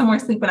I get some more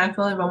sleep and I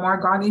feel even more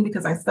groggy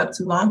because I slept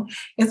too long.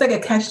 It's like a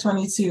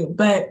catch-22.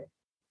 But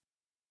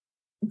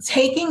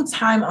taking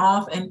time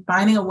off and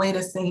finding a way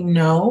to say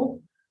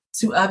no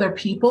to other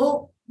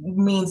people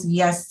means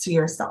yes to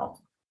yourself.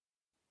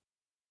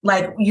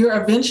 Like,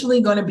 you're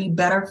eventually going to be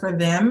better for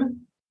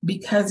them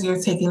because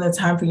you're taking the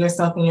time for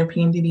yourself in your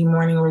PMDD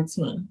morning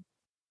routine.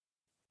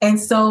 And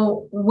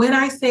so when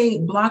I say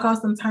block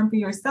out some time for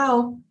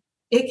yourself,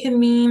 it can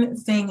mean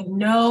saying,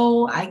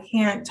 no, I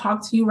can't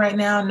talk to you right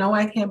now. No,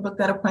 I can't book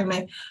that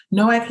appointment.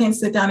 No, I can't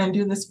sit down and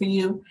do this for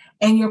you.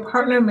 And your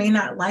partner may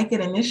not like it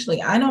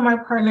initially. I know my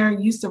partner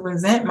used to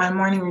resent my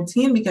morning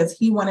routine because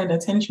he wanted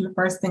attention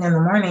first thing in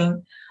the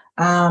morning,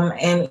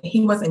 and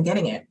he wasn't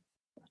getting it.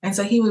 And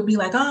so he would be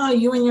like, oh,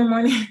 you and your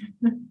morning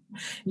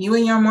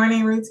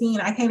routine.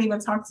 I can't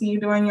even talk to you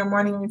during your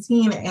morning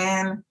routine.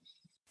 And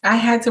I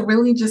had to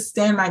really just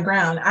stand my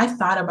ground. I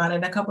thought about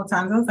it a couple of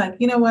times. I was like,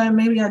 you know what?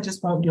 Maybe I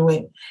just won't do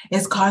it.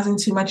 It's causing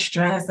too much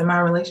stress in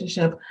my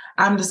relationship.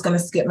 I'm just going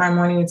to skip my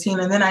morning routine.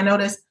 And then I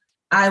noticed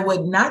I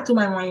would not do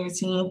my morning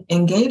routine,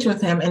 engage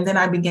with him. And then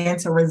I began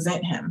to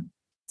resent him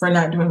for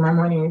not doing my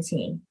morning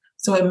routine.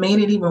 So it made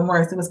it even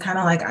worse. It was kind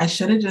of like I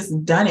should have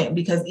just done it,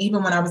 because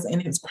even when I was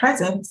in his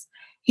presence,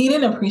 he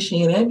didn't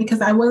appreciate it because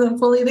I wasn't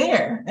fully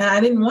there and I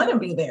didn't want to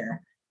be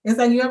there. It's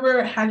like, you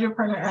ever had your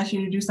partner ask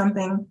you to do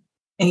something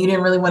and you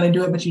didn't really want to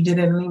do it, but you did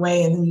it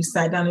anyway. And then you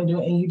sat down and do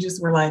it and you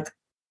just were like,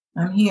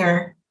 I'm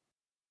here.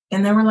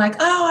 And they were like,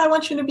 oh, I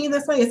want you to be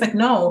this way. It's like,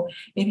 no,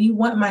 if you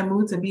want my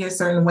mood to be a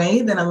certain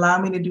way, then allow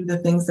me to do the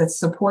things that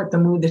support the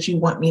mood that you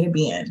want me to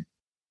be in.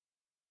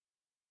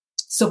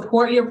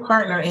 Support your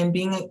partner in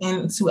being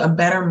into a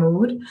better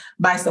mood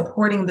by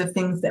supporting the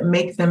things that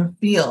make them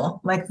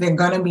feel like they're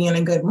going to be in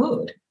a good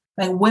mood.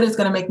 Like, what is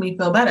going to make me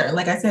feel better?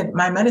 Like I said,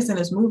 my medicine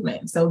is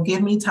movement. So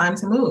give me time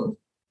to move.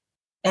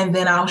 And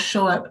then I'll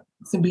show up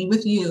to be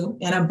with you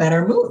in a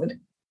better mood.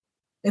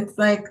 It's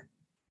like,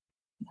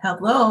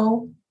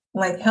 hello,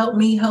 like, help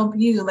me, help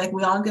you. Like,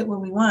 we all get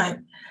what we want.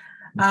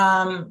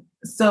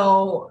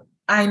 So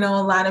I know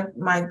a lot of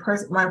my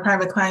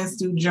private clients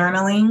do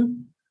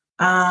journaling.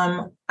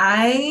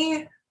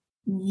 I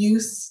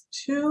used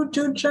to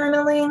do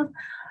journaling,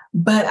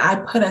 but I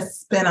put a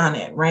spin on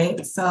it,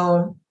 right?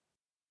 So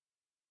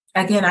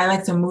again, I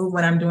like to move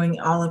when I'm doing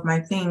all of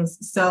my things.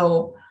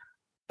 So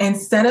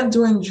instead of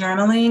doing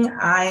journaling,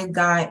 I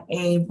got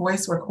a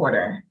voice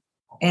recorder,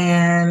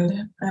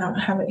 and I don't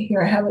have it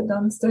here. I have it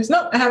downstairs.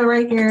 Nope, I have it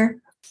right here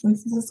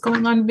since this is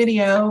going on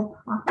video.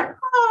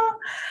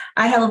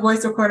 I have a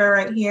voice recorder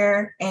right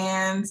here,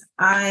 and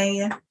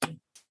I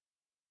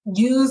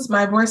use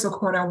my voice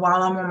recorder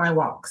while I'm on my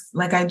walks.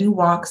 Like I do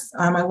walks.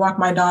 I walk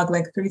my dog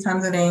like 3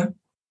 times a day,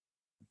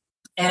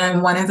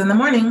 and one is in the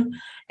morning.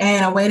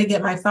 And a way to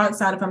get my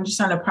thoughts out if I'm just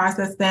trying to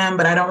process them,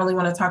 but I don't really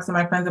want to talk to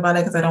my friends about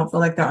it because I don't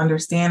feel like they'll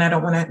understand. I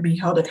don't want to be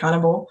held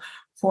accountable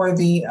for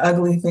the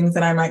ugly things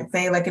that I might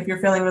say. Like if you're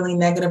feeling really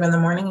negative in the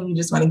morning and you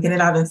just want to get it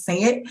out and say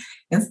it,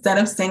 instead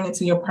of saying it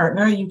to your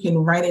partner, you can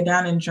write it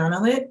down and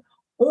journal it,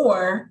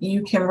 or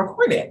you can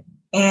record it.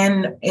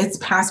 And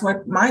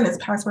mine is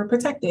password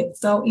protected.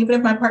 So even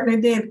if my partner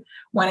did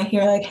want to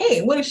hear like,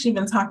 hey, what has she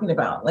been talking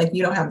about? Like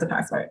you don't have the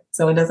password,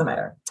 so it doesn't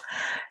matter.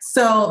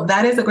 So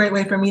that is a great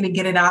way for me to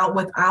get it out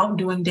without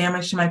doing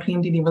damage to my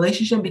PMDD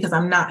relationship, because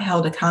I'm not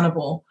held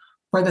accountable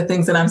for the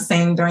things that I'm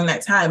saying during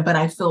that time, but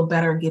I feel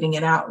better getting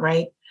it out,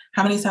 right?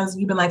 How many times have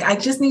you been like, I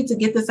just need to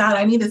get this out.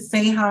 I need to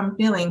say how I'm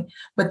feeling.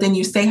 But then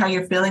you say how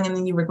you're feeling and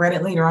then you regret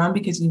it later on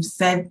because you've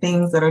said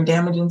things that are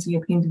damaging to your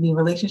PMDD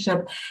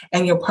relationship,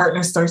 and your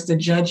partner starts to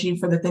judge you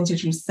for the things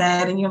that you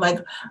said. And you're like,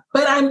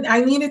 but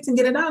I needed to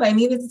get it out. I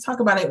needed to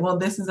talk about it. Well,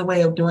 this is a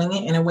way of doing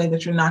it in a way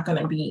that you're not going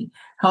to be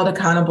held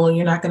accountable.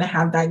 You're not going to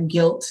have that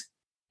guilt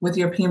with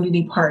your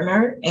PMDD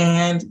partner,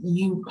 and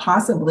you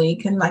possibly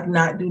can like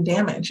not do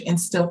damage and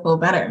still feel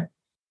better.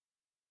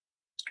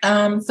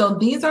 So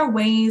these are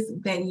ways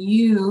that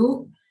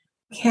you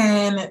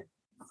can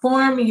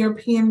form your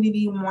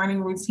PMDD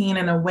morning routine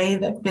in a way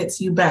that fits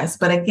you best.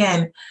 But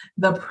again,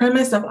 the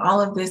premise of all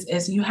of this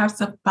is you have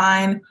to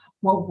find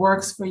what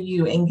works for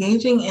you.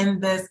 Engaging in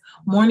this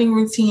morning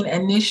routine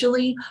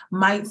initially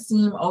might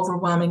seem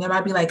overwhelming. It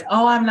might be like,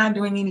 oh, I'm not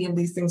doing any of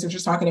these things that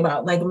you're talking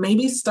about. Like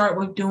maybe start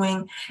with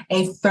doing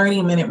a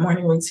 30-minute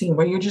morning routine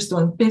where you're just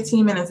doing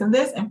 15 minutes of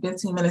this and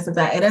 15 minutes of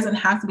that. It doesn't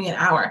have to be an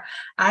hour.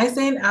 I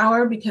say an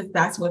hour because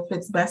that's what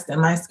fits best in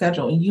my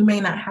schedule. You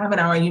may not have an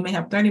hour, you may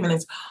have 30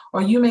 minutes,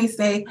 or you may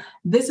say,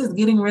 this is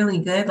getting really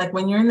good. Like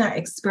when you're in that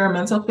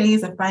experimental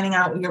phase of finding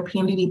out your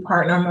PMDD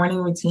partner morning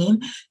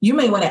routine, you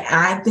may want to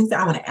add things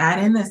that I want to add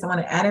in this, I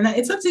want to add in that.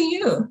 It's up to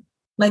you.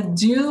 Like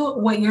do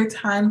what your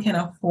time can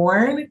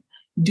afford,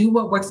 do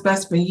what works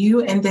best for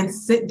you, and then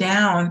sit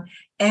down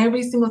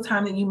every single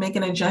time that you make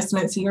an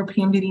adjustment to your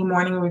PMDD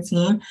morning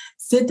routine.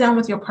 Sit down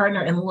with your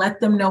partner and let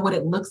them know what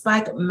it looks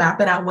like,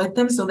 map it out with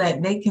them so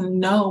that they can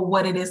know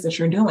what it is that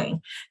you're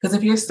doing. Because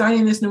if you're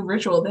starting this new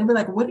ritual, they'll be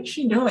like, what is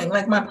she doing?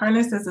 Like my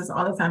partner says this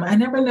all the time. I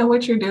never know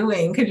what you're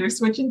doing because you're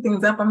switching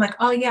things up. I'm like,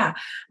 oh yeah,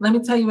 let me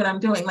tell you what I'm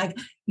doing. Like,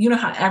 you know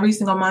how every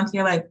single month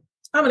you're like,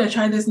 I'm going to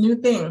try this new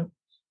thing.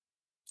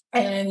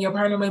 And your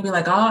partner may be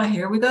like, oh,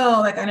 here we go.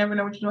 Like, I never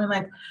know what you're doing.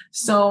 Like,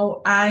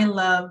 so I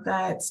love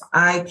that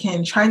I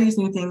can try these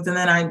new things. And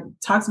then I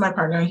talk to my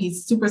partner and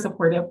he's super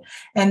supportive.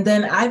 And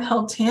then I've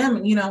helped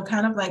him, you know,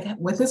 kind of like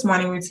with his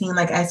morning routine,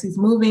 like as he's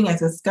moving, as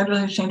his schedule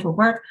has changed with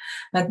work,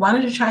 like, why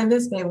don't you try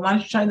this, babe? Why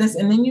don't you try this?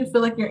 And then you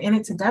feel like you're in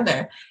it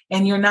together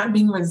and you're not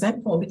being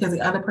resentful because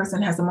the other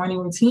person has a morning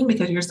routine,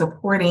 because you're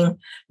supporting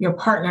your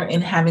partner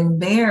in having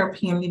their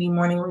PMDD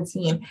morning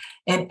routine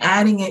and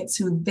adding it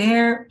to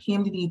their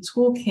PMDD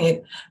toolkit.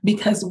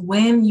 Because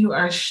when you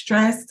are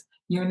stressed,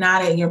 you're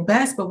not at your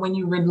best. But when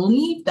you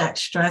relieve that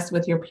stress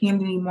with your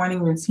PMDD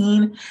morning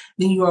routine,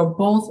 then you are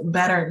both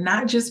better,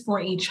 not just for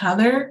each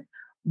other,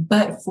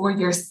 but for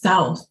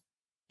yourself.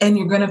 And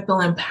you're going to feel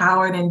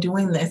empowered in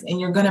doing this, and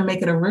you're going to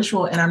make it a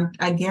ritual. And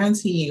I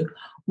guarantee you,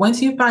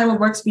 once you find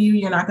what works for you,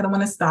 you're not going to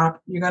want to stop.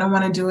 You're going to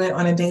want to do it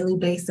on a daily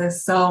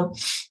basis. So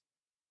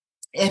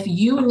if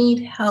you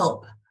need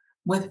help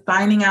with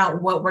finding out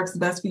what works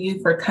best for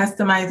you for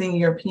customizing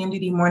your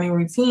PMDD morning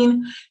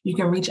routine, you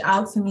can reach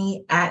out to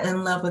me at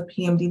In Love with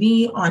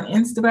PMDD on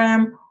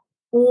Instagram,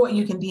 or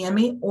you can DM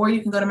me, or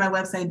you can go to my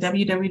website,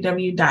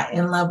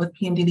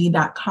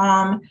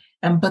 www.inlovewithpmdd.com,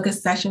 and book a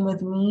session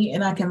with me.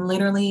 And I can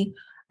literally,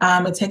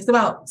 it takes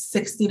about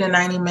 60 to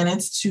 90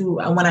 minutes to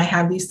when I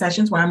have these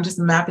sessions where I'm just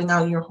mapping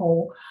out your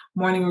whole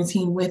morning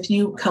routine with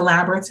you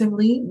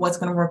collaboratively, what's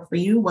going to work for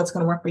you, what's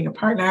going to work for your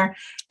partner,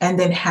 and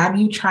then have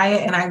you try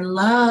it. And I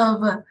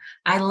love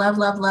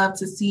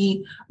to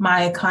see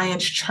my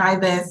clients try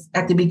this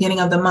at the beginning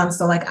of the month.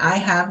 So like I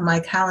have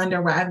my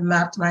calendar where I've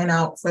mapped mine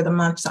out for the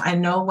month. So I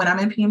know when I'm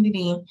in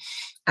PMDD,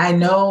 I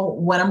know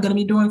what I'm going to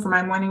be doing for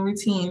my morning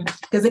routine,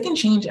 because it can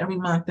change every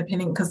month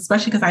depending,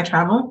 especially because I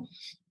travel.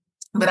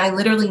 But I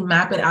literally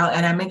map it out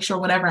and I make sure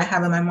whatever I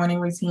have in my morning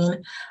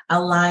routine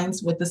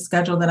aligns with the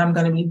schedule that I'm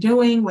going to be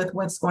doing, with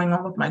what's going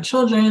on with my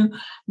children,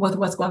 with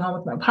what's going on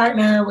with my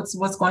partner,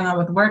 what's going on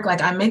with work.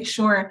 Like I make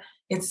sure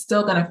it's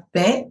still going to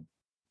fit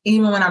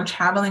even when I'm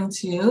traveling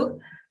too.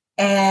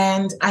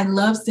 And I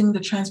love seeing the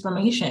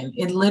transformation.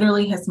 It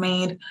literally has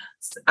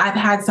I've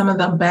had some of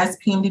the best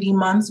PMDD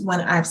months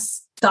when I've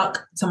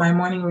stuck to my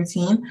morning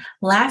routine.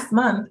 Last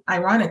month,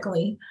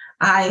 ironically,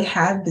 I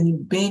had the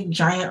big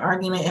giant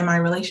argument in my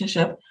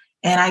relationship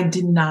and I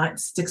did not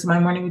stick to my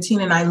morning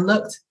routine. And I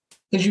looked,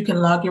 because you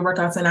can log your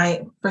workouts.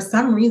 And for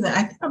some reason,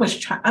 I think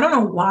I don't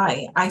know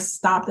why I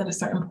stopped at a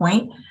certain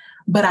point,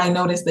 but I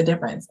noticed the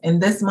difference in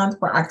this month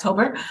for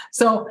October.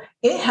 So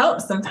it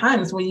helps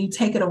sometimes when you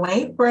take it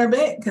away for a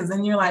bit, because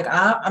then you're like,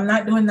 I'm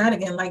not doing that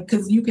again. Like,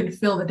 because you can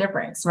feel the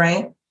difference,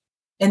 right?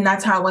 And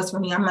that's how it was for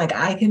me. I'm like,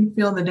 I can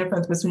feel the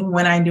difference between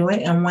when I do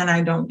it and when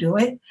I don't do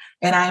it.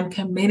 And I'm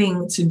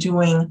committing to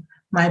doing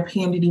my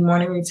PMDD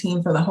morning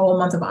routine for the whole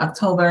month of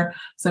October.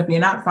 So if you're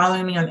not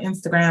following me on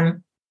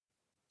Instagram,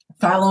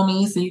 follow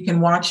me so you can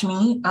watch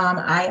me.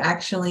 I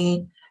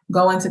actually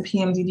go into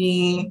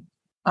PMDD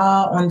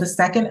on the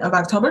 2nd of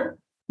October,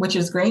 which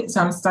is great.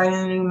 So I'm starting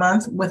a new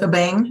month with a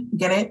bang.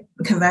 Get it?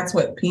 Because that's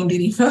what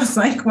PMDD feels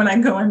like when I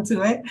go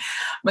into it.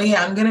 But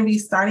yeah, I'm going to be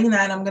starting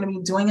that. I'm going to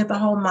be doing it the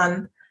whole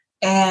month.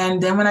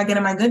 And then when I get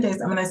in my good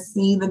days, I'm going to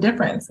see the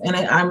difference. And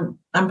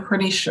I'm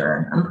pretty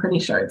sure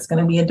it's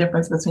going to be a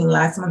difference between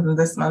last month and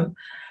this month.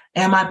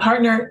 And my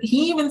partner,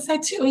 he even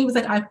said too, he was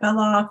like, I fell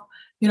off.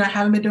 I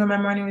haven't been doing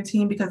my morning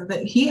routine because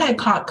he had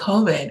caught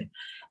COVID.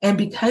 And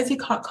because he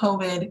caught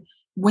COVID,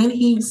 when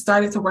he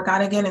started to work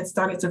out again, it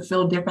started to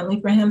feel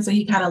differently for him. So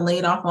he kind of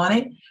laid off on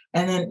it.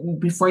 And then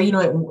before you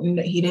know it,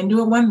 he didn't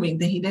do it one week,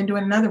 then he didn't do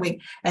it another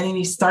week. And then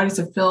he started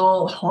to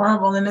feel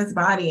horrible in his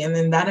body. And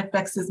then that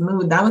affects his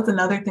mood. That was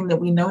another thing that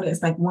we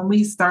noticed. Like when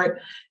we start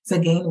to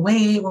gain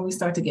weight, when we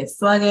start to get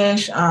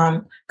sluggish,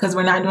 because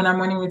we're not doing our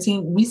morning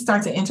routine, we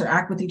start to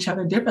interact with each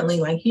other differently.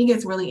 Like he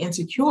gets really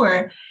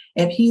insecure.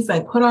 If he's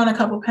like put on a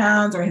couple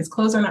pounds or his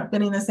clothes are not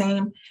fitting the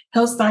same,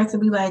 he'll start to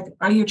be like,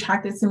 are you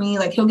attracted to me?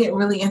 Like he'll get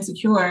really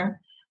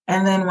insecure.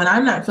 And then when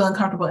I'm not feeling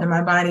comfortable in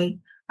my body,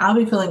 I'll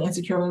be feeling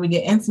insecure when we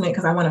get intimate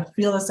because I want to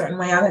feel a certain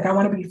way. I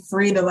want to be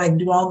free to like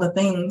do all the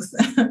things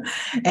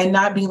and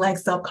not be like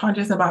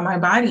self-conscious about my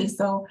body.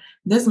 So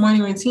this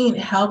morning routine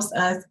helps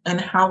us in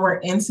how we're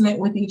intimate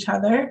with each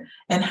other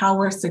and how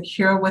we're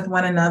secure with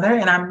one another.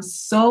 And I'm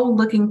so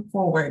looking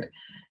forward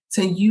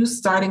to you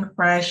starting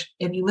fresh.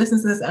 If you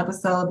listen to this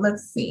episode,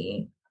 let's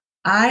see.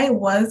 I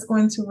was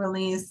going to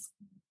release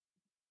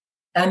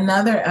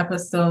another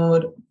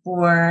episode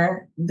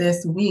for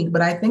this week,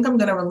 but I think I'm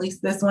going to release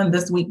this one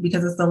this week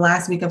because it's the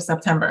last week of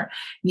September.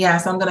 Yeah,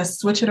 so I'm going to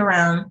switch it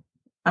around.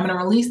 I'm going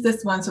to release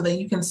this one so that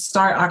you can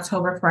start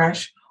October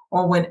fresh,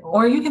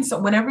 or you can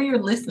start whenever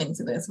you're listening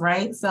to this,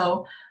 right?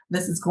 So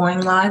this is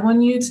going live on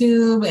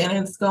YouTube and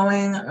it's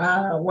going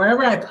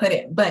wherever I put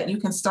it, but you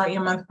can start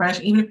your month fresh,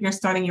 even if you're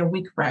starting your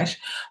week fresh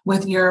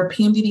with your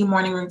PMDD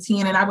morning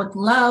routine. And I would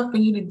love for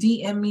you to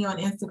DM me on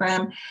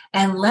Instagram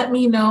and let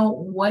me know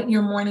what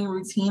your morning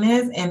routine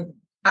is, and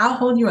I'll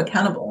hold you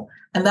accountable.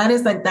 And that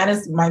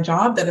is my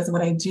job. That is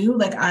what I do.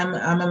 Like I'm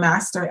a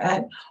master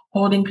at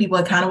holding people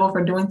accountable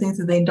for doing things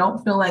that they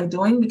don't feel like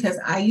doing, because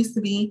I used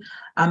to be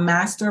a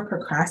master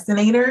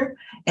procrastinator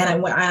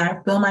and I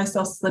feel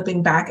myself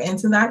slipping back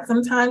into that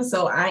sometimes.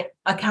 So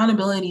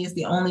accountability is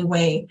the only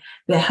way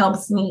that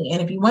helps me.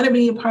 And if you want to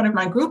be a part of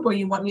my group or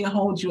you want me to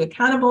hold you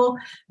accountable,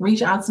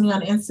 reach out to me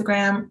on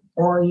Instagram,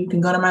 or you can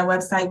go to my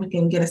website. We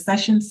can get a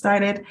session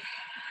started.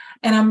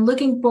 And I'm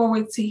looking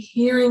forward to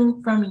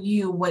hearing from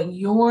you what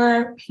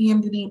your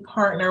PMDD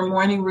partner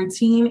morning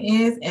routine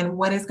is and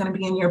what is going to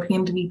be in your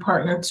PMDD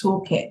partner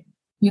toolkit.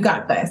 You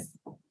got this.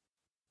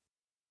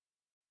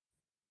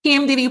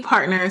 PMDD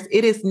partners,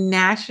 it is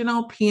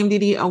National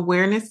PMDD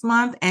Awareness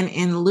Month. And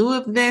in lieu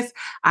of this,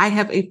 I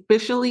have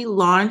officially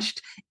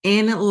launched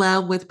In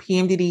Love with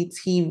PMDD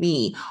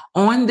TV.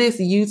 On this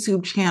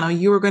YouTube channel,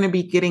 you are going to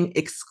be getting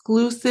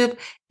exclusive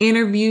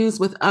interviews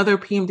with other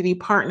PMDD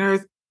partners.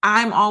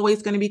 I'm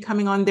always going to be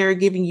coming on there,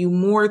 giving you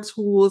more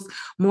tools,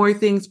 more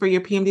things for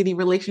your PMDD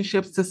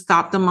relationships to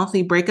stop the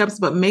monthly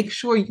breakups. But make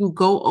sure you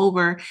go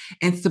over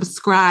and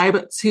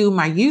subscribe to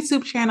my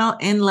YouTube channel,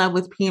 In Love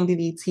with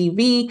PMDD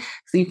TV,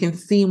 so you can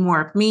see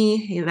more of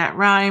me. Hey, that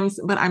rhymes,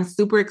 but I'm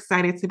super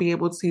excited to be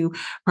able to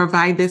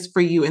provide this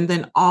for you. And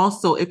then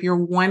also, if you're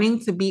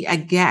wanting to be a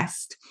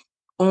guest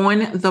on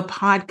the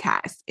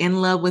podcast, In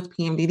Love with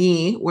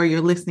PMDD, where you're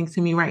listening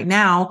to me right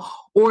now,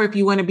 or if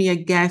you want to be a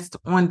guest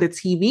on the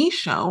TV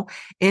show,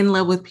 In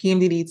Love with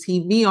PMDD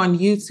TV on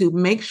YouTube,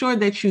 make sure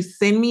that you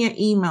send me an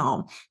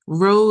email,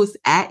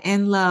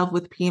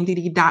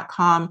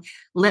 rose@inlovewithpmdd.com.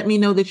 Let me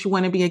know that you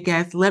want to be a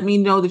guest. Let me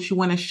know that you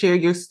want to share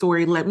your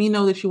story. Let me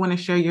know that you want to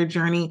share your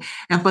journey.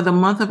 And for the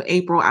month of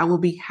April, I will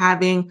be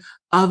having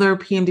other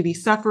PMDD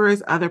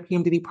sufferers, other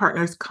PMDD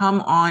partners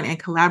come on and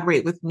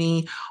collaborate with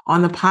me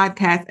on the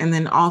podcast, and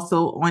then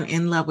also on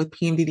In Love with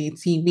PMDD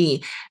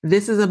TV.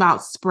 This is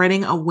about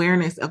spreading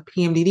awareness of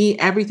PMDD,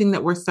 everything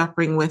that we're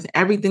suffering with,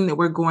 everything that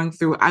we're going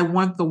through. I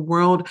want the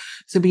world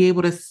to be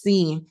able to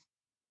see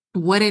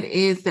what it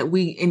is that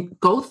we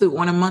go through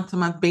on a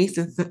month-to-month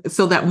basis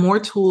so that more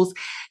tools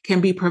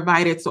can be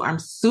provided. So I'm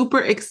super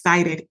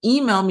excited.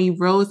 Email me,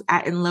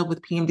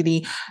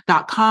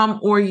 rose@inlovewithpmdd.com,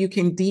 or you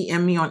can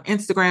DM me on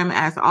Instagram,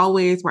 as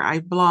always, where I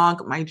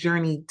vlog my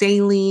journey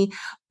daily.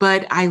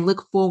 But I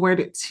look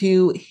forward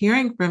to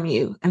hearing from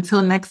you.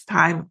 Until next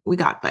time, we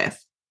got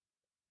this.